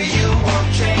say you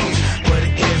won't change, but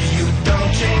if you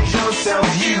don't change yourself,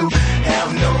 you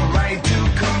have no right to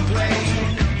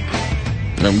complain.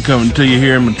 I'm coming to you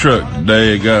here in my truck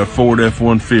today. I got a Ford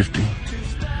F-150,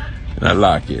 and I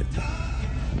like it.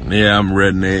 Yeah, I'm a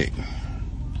redneck.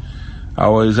 I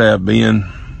always have been,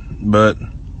 but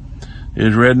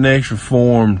as rednecks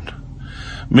reformed,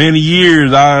 many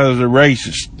years I was a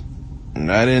racist. And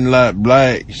I didn't like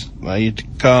blacks. They used to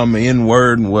call me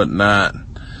N-word and whatnot.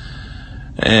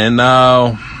 And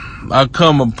now I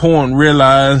come a point and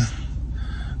realize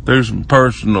there's some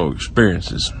personal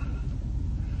experiences.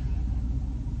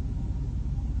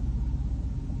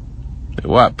 The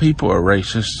white people are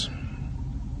racist.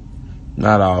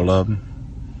 Not all of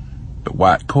them. But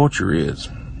white culture is.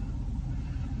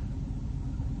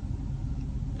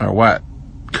 Our white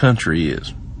country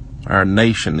is. Our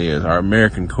nation is. Our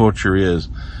American culture is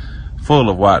full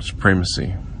of white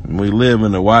supremacy. And we live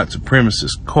in a white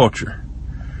supremacist culture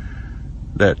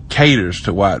that caters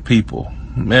to white people.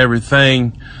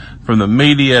 Everything from the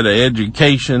media to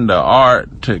education to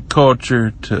art to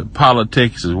culture to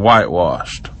politics is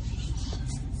whitewashed.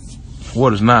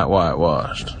 What is not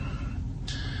whitewashed?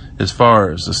 As far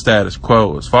as the status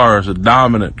quo, as far as the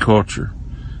dominant culture,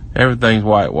 everything's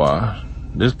whitewashed.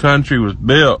 This country was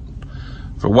built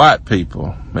for white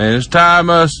people. Man, it's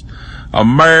time us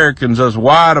Americans, us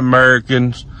white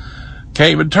Americans,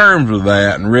 came to terms with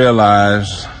that and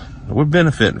realized we're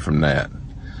benefiting from that.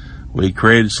 We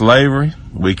created slavery.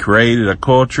 We created a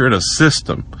culture and a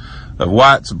system of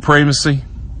white supremacy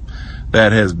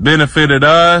that has benefited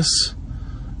us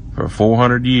for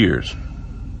 400 years.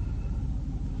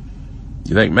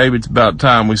 You think maybe it's about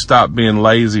time we stop being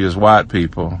lazy as white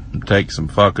people and take some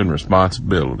fucking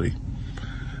responsibility?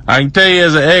 I can tell you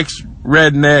as an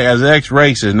ex-redneck, as an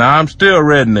ex-racist, now I'm still a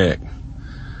redneck.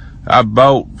 I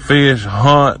boat, fish,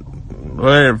 hunt,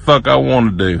 whatever the fuck I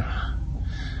want to do.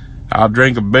 I'll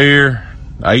drink a beer.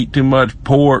 I eat too much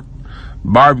pork,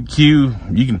 barbecue.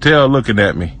 You can tell looking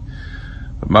at me.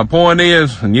 But my point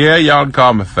is, and yeah, y'all can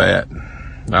call me fat.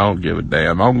 I don't give a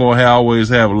damn. I'm going to always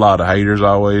have a lot of haters. I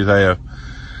always have.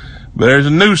 But there's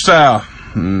a new South,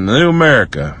 a new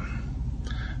America.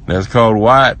 That's called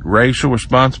white racial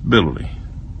responsibility.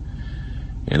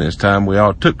 And it's time we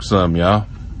all took some, y'all.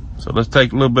 So let's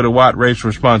take a little bit of white racial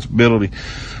responsibility.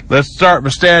 Let's start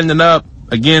by standing up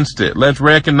against it. Let's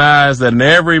recognize that in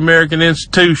every American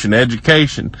institution,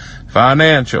 education,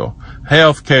 financial,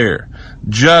 health care,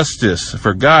 justice,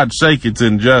 for God's sake, it's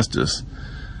injustice,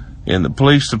 in the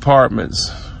police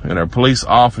departments, and our police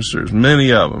officers,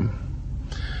 many of them.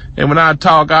 And when I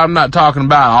talk, I'm not talking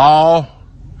about all.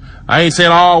 I ain't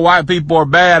saying all white people are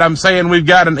bad. I'm saying we've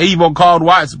got an evil called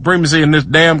white supremacy in this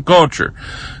damn culture.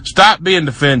 Stop being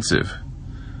defensive.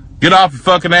 Get off your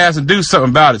fucking ass and do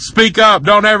something about it. Speak up.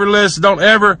 Don't ever listen. Don't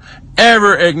ever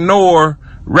ignore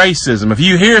racism. If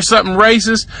you hear something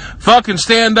racist, fucking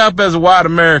stand up as a white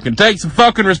American. Take some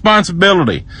fucking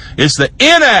responsibility. It's the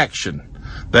inaction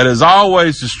that has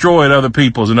always destroyed other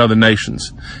peoples and other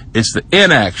nations. It's the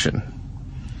inaction.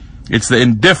 It's the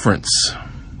indifference.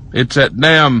 It's that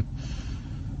damn,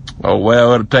 oh,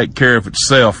 well, it'll take care of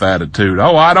itself attitude.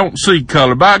 Oh, I don't see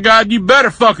color. By God, you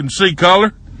better fucking see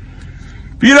color.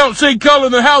 If you don't see color,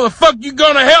 then how the fuck you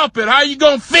gonna help it? How you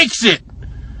gonna fix it?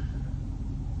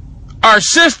 Our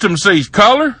system sees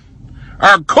color.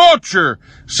 Our culture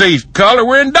sees color.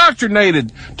 We're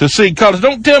indoctrinated to see colors.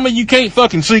 Don't tell me you can't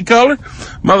fucking see color.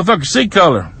 Motherfucker, see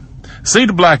color. See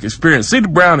the black experience. See the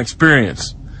brown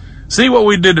experience. See what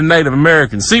we did to Native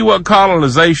Americans. See what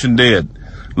colonization did.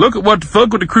 Look what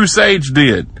the Crusades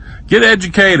did. Get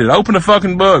educated. Open a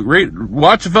fucking book.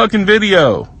 Watch a fucking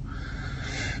video.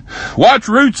 Watch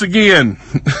Roots again.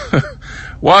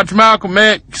 Watch Malcolm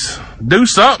X. Do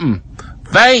something.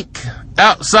 Think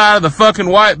outside of the fucking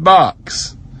white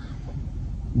box.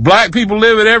 Black people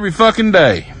live it every fucking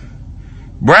day.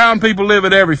 Brown people live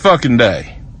it every fucking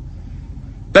day.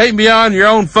 Think beyond your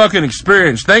own fucking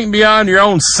experience. Think beyond your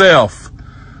own self.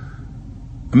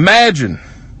 Imagine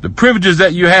the privileges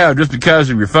that you have just because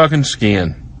of your fucking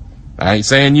skin. I ain't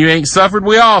saying you ain't suffered.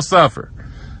 We all suffer.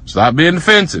 Stop being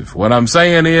defensive. What I'm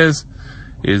saying is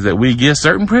that we get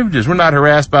certain privileges. We're not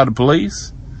harassed by the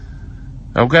police.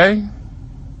 Okay?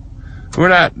 We're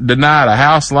not denied a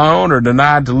house loan or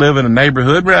denied to live in a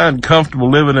neighborhood. We're not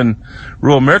uncomfortable living in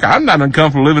rural America. I'm not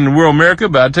uncomfortable living in rural America,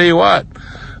 but I tell you what,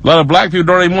 a lot of black people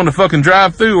don't even want to fucking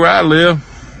drive through where I live.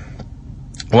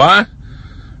 Why?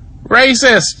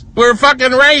 Racist. We're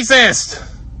fucking racist.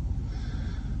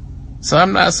 So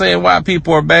I'm not saying white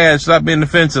people are bad. Stop being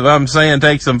defensive. I'm saying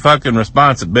take some fucking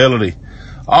responsibility.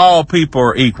 All people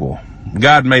are equal.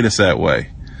 God made us that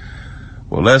way.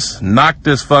 Well, let's knock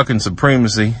this fucking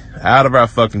supremacy out of our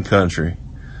fucking country.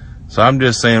 So I'm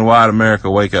just saying, white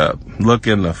America, wake up. Look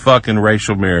in the fucking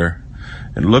racial mirror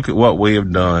and look at what we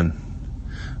have done.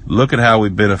 Look at how we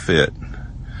benefit.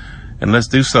 And let's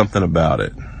do something about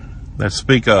it. Let's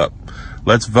speak up.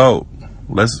 Let's vote.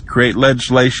 Let's create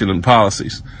legislation and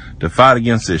policies to fight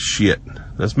against this shit.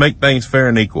 Let's make things fair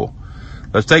and equal.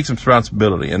 Let's take some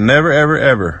responsibility and never, ever,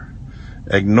 ever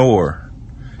ignore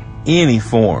any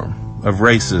form of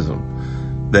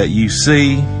racism that you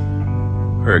see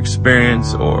or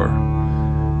experience or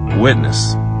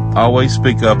witness. Always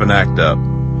speak up and act up.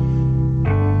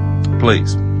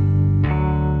 Please.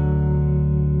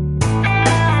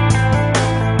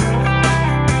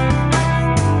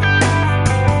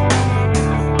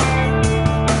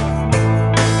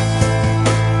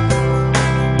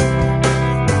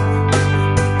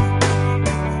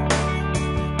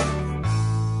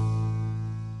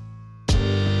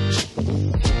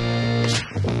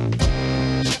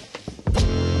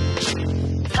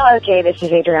 Hello, Jay. This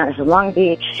is Adriana from Long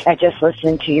Beach. I just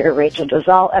listened to your Rachel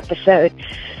Dolezal episode.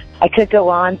 I could go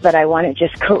on, but I want to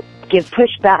just give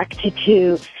pushback to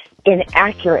two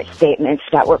inaccurate statements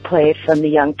that were played from the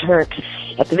Young Turks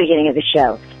at the beginning of the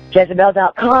show.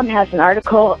 Jezebel.com has an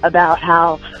article about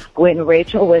how when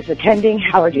Rachel was attending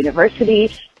Howard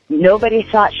University, nobody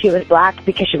thought she was black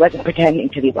because she wasn't pretending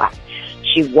to be black.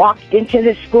 She walked into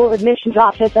the school admissions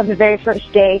office on the very first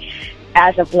day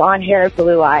as a blonde-haired,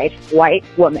 blue-eyed white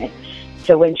woman.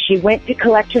 So when she went to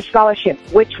collect her scholarship,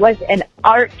 which was an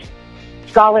art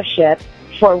scholarship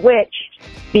for which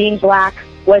being black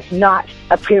was not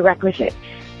a prerequisite,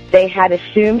 they had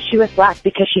assumed she was black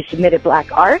because she submitted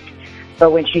black art,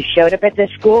 but when she showed up at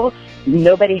this school,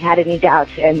 nobody had any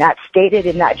doubts, and that's stated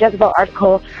in that Jezebel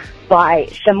article by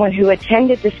someone who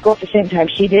attended the school at the same time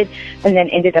she did and then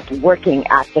ended up working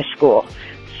at the school.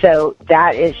 So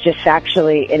that is just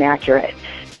factually inaccurate.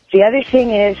 The other thing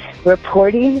is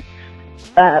reporting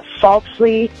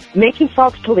falsely, making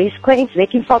false police claims,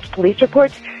 making false police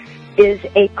reports is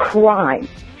a crime.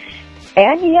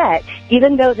 And yet,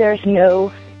 even though there's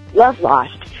no love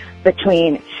lost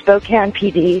between Spokane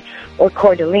PD or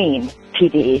Coeur d'Alene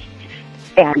PD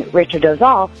and Rachel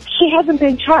Dolezal, she hasn't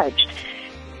been charged.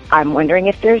 I'm wondering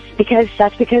if because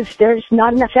there's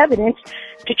not enough evidence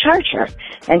to charge her,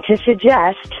 and to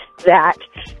suggest that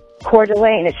Coeur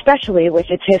d'Alene, especially with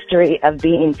its history of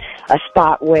being a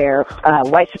spot where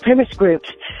white supremacist groups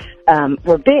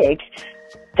were big,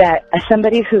 that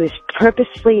somebody who is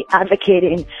purposely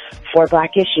advocating for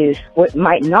black issues would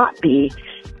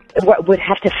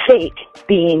have to fake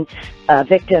being a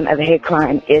victim of a hate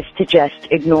crime is to just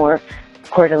ignore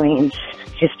Coeur d'Alene's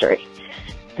history.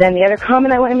 Then the other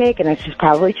comment I want to make, and this is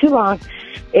probably too long,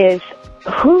 is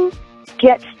who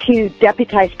gets to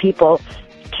deputize people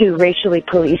to racially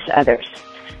police others?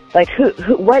 Like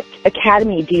what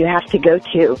academy do you have to go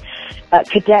to?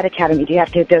 Cadet academy do you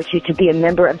have to go to be a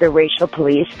member of the racial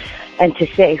police and to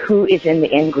say who is in the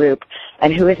in group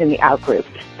and who is in the out group?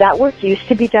 That work used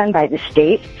to be done by the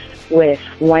state with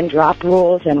one drop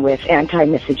rules and with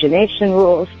anti-miscegenation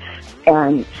rules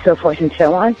and so forth and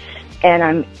so on.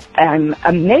 And I'm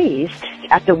amazed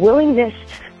at the willingness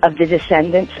of the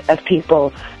descendants of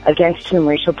people against whom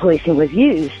racial policing was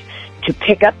used to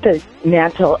pick up the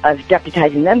mantle of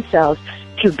deputizing themselves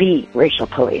to be racial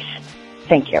police.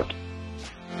 Thank you.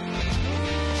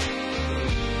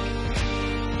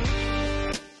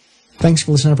 Thanks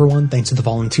for listening, everyone. Thanks to the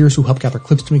volunteers who helped gather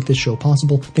clips to make this show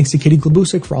possible. Thanks to Katie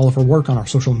Klabusik for all of her work on our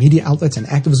social media outlets and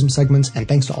activism segments. And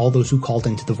thanks to all those who called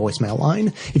into the voicemail line.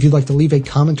 If you'd like to leave a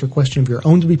comment or question of your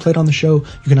own to be played on the show,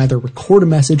 you can either record a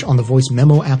message on the voice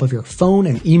memo app of your phone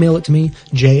and email it to me,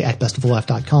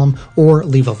 j@bestofleft.com, or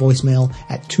leave a voicemail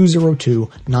at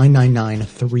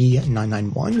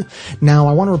 202-999-3991. Now,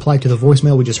 I want to reply to the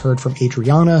voicemail we just heard from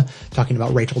Adriana talking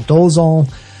about Rachel Dolezal.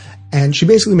 And she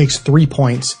basically makes 3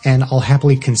 points, and I'll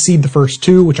happily concede the first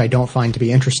two, which I don't find to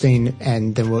be interesting,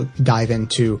 and then we'll dive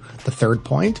into the third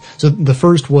point. So the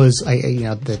first was,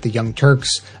 that the Young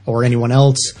Turks or anyone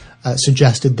else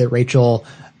suggested that Rachel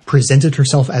presented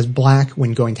herself as black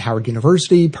when going to Howard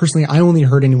University. Personally, I only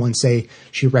heard anyone say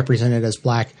she represented as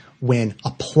black when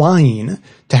applying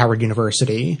to Howard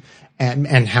University, and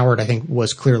Howard, I think,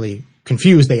 was clearly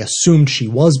confused. They assumed she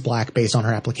was black based on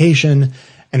her application.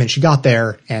 And then she got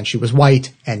there and she was white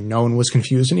and no one was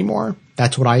confused anymore.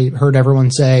 That's what I heard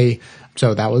everyone say.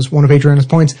 So that was one of Adriana's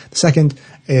points. The second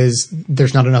is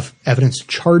there's not enough evidence to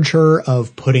charge her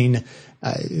of putting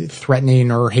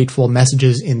threatening or hateful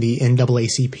messages in the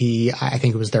NAACP. I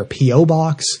think it was their P.O.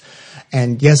 box.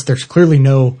 And yes, there's clearly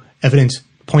no evidence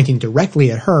pointing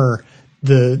directly at her.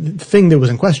 The thing that was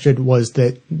in question was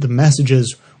that the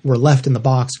messages were left in the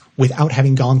box without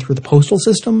having gone through the postal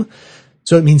system.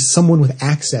 So it means someone with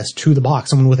access to the box,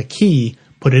 someone with a key,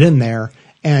 put it in there.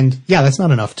 And yeah, that's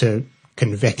not enough to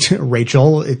convict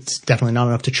Rachel. It's definitely not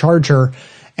enough to charge her.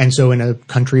 And so in a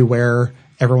country where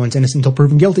everyone's innocent until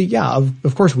proven guilty, yeah,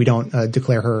 of course we don't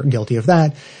declare her guilty of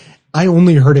that. I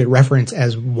only heard it referenced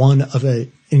as one of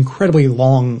an incredibly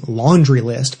long laundry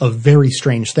list of very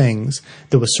strange things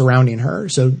that was surrounding her.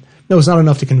 So no, it's not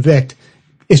enough to convict.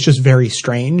 It's just very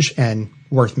strange and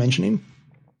worth mentioning.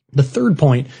 The third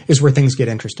point is where things get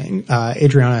interesting.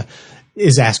 Adriana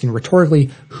is asking rhetorically,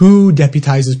 who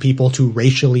deputizes people to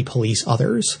racially police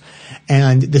others?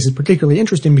 And this is particularly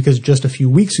interesting because just a few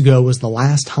weeks ago was the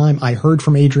last time I heard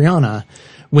from Adriana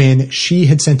when she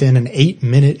had sent in an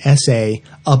 8-minute essay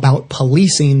about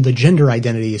policing the gender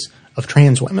identities of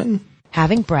trans women.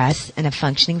 Having breasts and a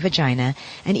functioning vagina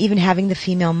and even having the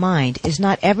female mind is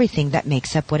not everything that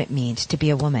makes up what it means to be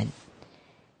a woman.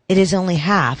 It is only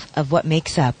half of what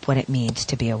makes up what it means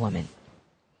to be a woman.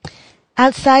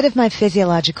 Outside of my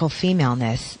physiological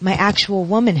femaleness, my actual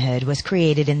womanhood was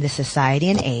created in the society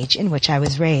and age in which I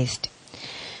was raised.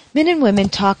 Men and women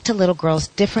talk to little girls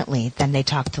differently than they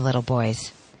talk to little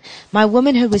boys. My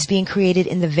womanhood was being created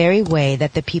in the very way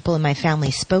that the people in my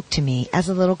family spoke to me as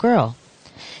a little girl.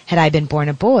 Had I been born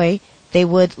a boy, they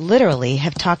would literally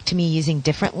have talked to me using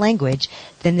different language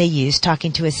than they used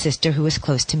talking to a sister who was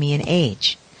close to me in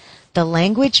age. The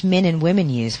language men and women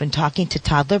use when talking to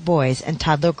toddler boys and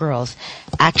toddler girls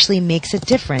actually makes a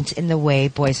difference in the way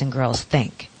boys and girls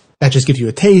think. That just gives you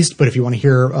a taste, but if you want to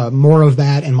hear more of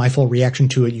that and my full reaction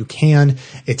to it, you can.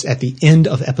 It's at the end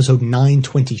of episode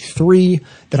 923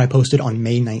 that I posted on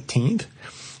May 19th.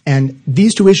 And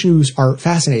these two issues are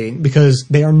fascinating because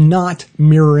they are not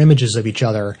mirror images of each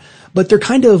other, but they're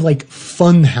kind of like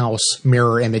funhouse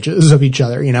mirror images of each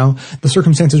other, you know? The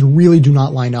circumstances really do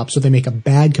not line up, so they make a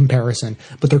bad comparison,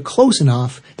 but they're close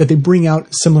enough that they bring out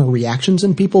similar reactions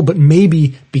in people, but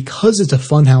maybe because it's a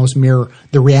funhouse mirror,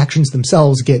 the reactions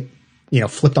themselves get,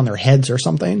 flipped on their heads or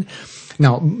something.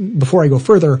 Now, before I go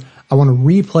further, I want to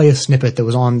replay a snippet that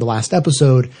was on the last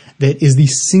episode that is the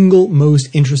single most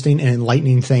interesting and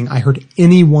enlightening thing I heard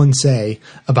anyone say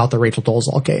about the Rachel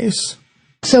Dolezal case.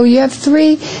 So you have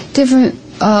three different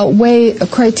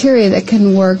criteria that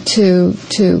can work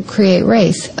to create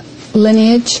race: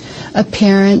 lineage,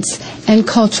 appearance, and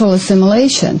cultural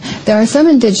assimilation. There are some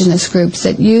indigenous groups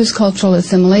that use cultural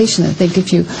assimilation. I think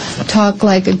if you talk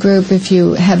like a group, if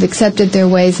you have accepted their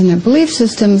ways and their belief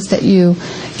systems, that you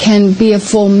can be a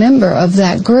full member of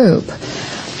that group.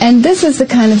 And this is the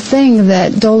kind of thing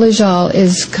that Dolezal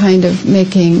is kind of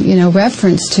making,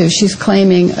 reference to. She's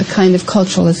claiming a kind of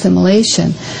cultural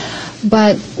assimilation.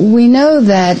 But we know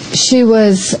that she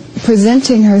was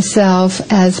presenting herself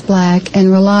as black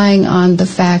and relying on the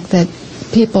fact that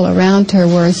people around her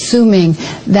were assuming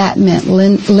that meant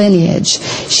lineage.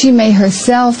 She may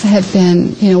herself have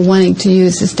been, wanting to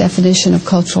use this definition of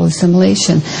cultural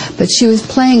assimilation, but she was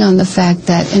playing on the fact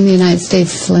that in the United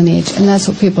States it's lineage, and that's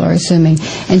what people are assuming,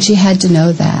 and she had to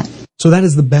know that. So that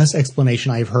is the best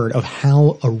explanation I've heard of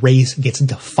how a race gets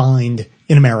defined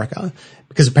in America,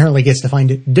 because apparently it gets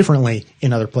defined differently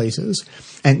in other places.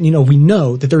 And, we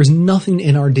know that there is nothing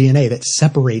in our DNA that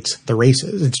separates the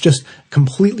races. It's just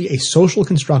completely a social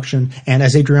construction. And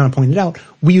as Adriana pointed out,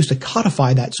 we used to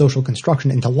codify that social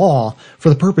construction into law for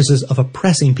the purposes of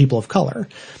oppressing people of color.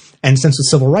 And since the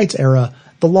civil rights era,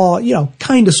 the law,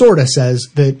 kind of sort of says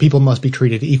that people must be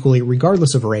treated equally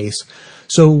regardless of race.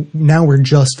 So now we're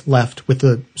just left with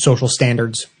the social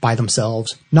standards by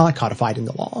themselves, not codified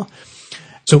into law.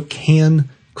 So can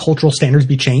cultural standards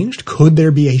be changed? Could there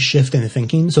be a shift in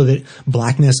thinking so that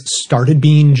blackness started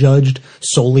being judged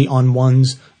solely on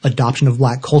one's adoption of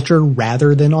black culture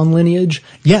rather than on lineage?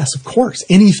 Yes, of course.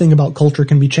 Anything about culture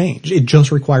can be changed. It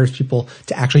just requires people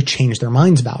to actually change their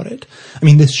minds about it. I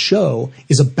mean, this show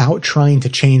is about trying to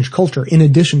change culture in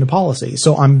addition to policy,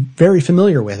 so I'm very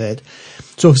familiar with it.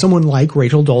 So if someone like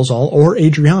Rachel Dolezal or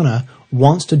Adriana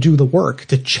wants to do the work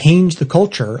to change the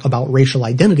culture about racial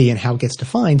identity and how it gets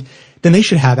defined, then they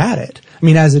should have at it. I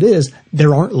mean, as it is,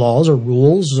 there aren't laws or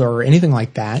rules or anything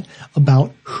like that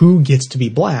about who gets to be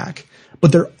black,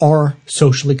 but there are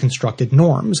socially constructed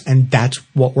norms, and that's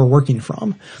what we're working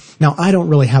from. Now, I don't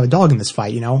really have a dog in this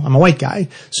fight, I'm a white guy,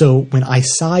 so when I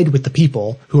side with the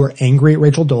people who are angry at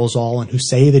Rachel Dolezal and who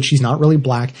say that she's not really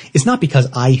black, it's not because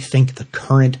I think the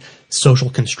current social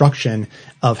construction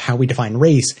of how we define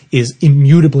race is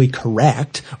immutably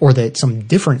correct, or that some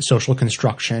different social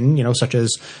construction, such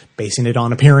as basing it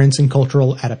on appearance and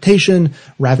cultural adaptation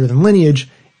rather than lineage,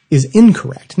 is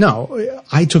incorrect. No,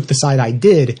 I took the side I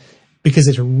did because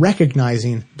it's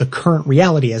recognizing the current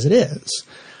reality as it is.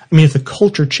 I mean, if the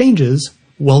culture changes,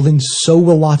 well, then so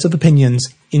will lots of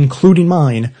opinions, including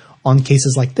mine, on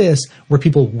cases like this where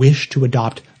people wish to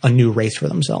adopt a new race for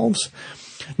themselves.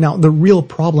 Now, the real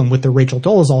problem with the Rachel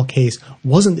Dolezal case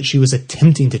wasn't that she was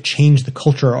attempting to change the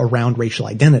culture around racial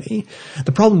identity.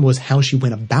 The problem was how she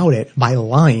went about it by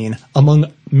lying,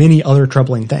 among many other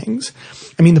troubling things.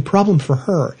 I mean, the problem for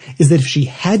her is that if she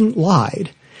hadn't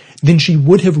lied, then she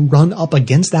would have run up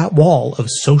against that wall of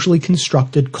socially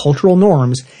constructed cultural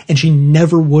norms, and she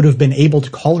never would have been able to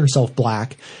call herself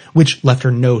black, which left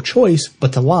her no choice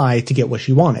but to lie to get what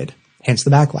she wanted. Hence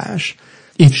the backlash.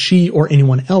 If she or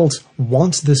anyone else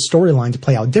wants this storyline to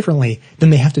play out differently,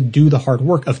 then they have to do the hard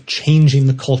work of changing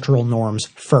the cultural norms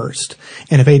first.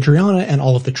 And if Adriana and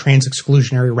all of the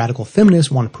trans-exclusionary radical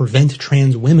feminists want to prevent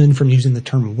trans women from using the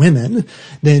term women,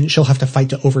 then she'll have to fight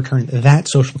to overturn that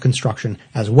social construction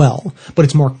as well. But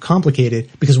it's more complicated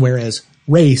because whereas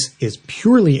race is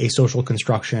purely a social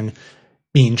construction,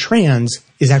 being trans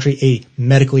is actually a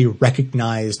medically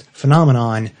recognized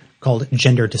phenomenon called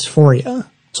gender dysphoria.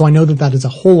 So I know that that is a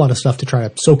whole lot of stuff to try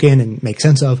to soak in and make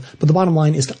sense of, but the bottom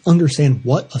line is to understand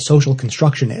what a social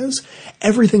construction is.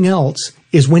 Everything else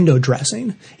is window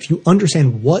dressing. If you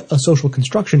understand what a social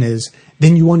construction is,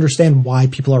 then you understand why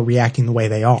people are reacting the way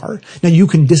they are. Now, you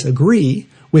can disagree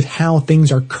with how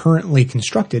things are currently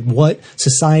constructed, what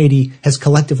society has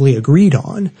collectively agreed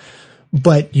on,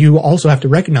 but you also have to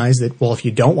recognize that, well, if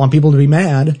you don't want people to be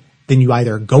mad, then you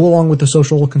either go along with the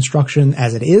social construction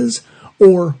as it is,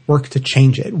 or work to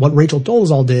change it. What Rachel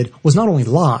Dolezal did was not only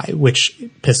lie, which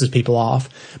pisses people off,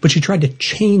 but she tried to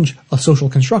change a social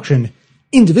construction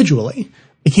individually.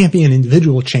 It can't be an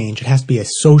individual change. It has to be a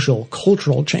social,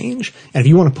 cultural change. And if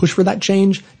you want to push for that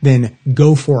change, then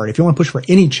go for it. If you want to push for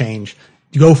any change,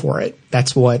 go for it.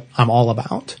 That's what I'm all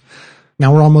about.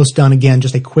 Now we're almost done. Again,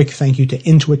 just a quick thank you to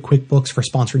Intuit QuickBooks for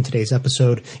sponsoring today's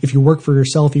episode. If you work for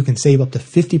yourself, you can save up to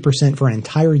 50% for an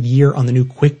entire year on the new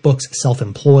QuickBooks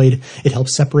Self-Employed. It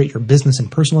helps separate your business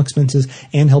and personal expenses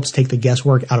and helps take the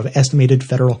guesswork out of estimated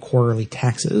federal quarterly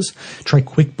taxes. Try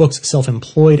QuickBooks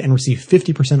Self-Employed and receive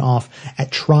 50% off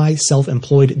at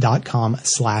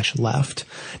tryselfemployed.com/left.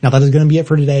 Now that is going to be it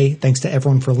for today. Thanks to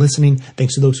everyone for listening.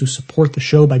 Thanks to those who support the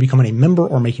show by becoming a member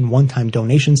or making one-time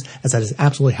donations, as that is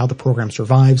absolutely how the program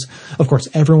survives. Of course,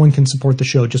 everyone can support the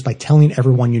show just by telling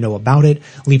everyone you know about it,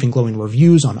 leaving glowing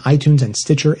reviews on iTunes and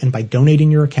Stitcher, and by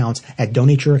donating your accounts at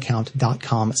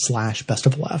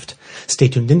donateyouraccount.com/bestoftheleft. Stay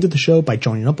tuned into the show by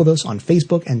joining up with us on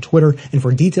Facebook and Twitter, and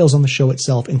for details on the show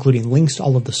itself, including links to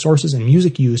all of the sources and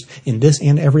music used in this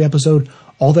and every episode,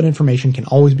 all that information can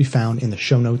always be found in the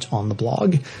show notes on the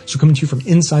blog. So coming to you from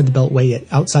inside the Beltway yet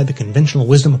outside the conventional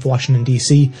wisdom of Washington,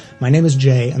 D.C., my name is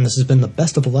Jay, and this has been the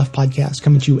Best of the Left podcast,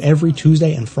 coming to you every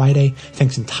Tuesday and Friday,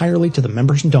 thanks entirely to the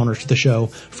members and donors to the show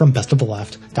from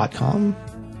bestoftheleft.com.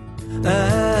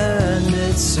 And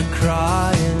it's a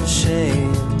crying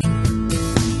shame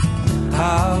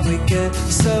how we get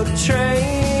so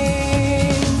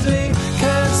trained. We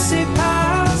can't see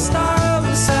past our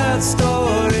own sad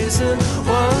stories.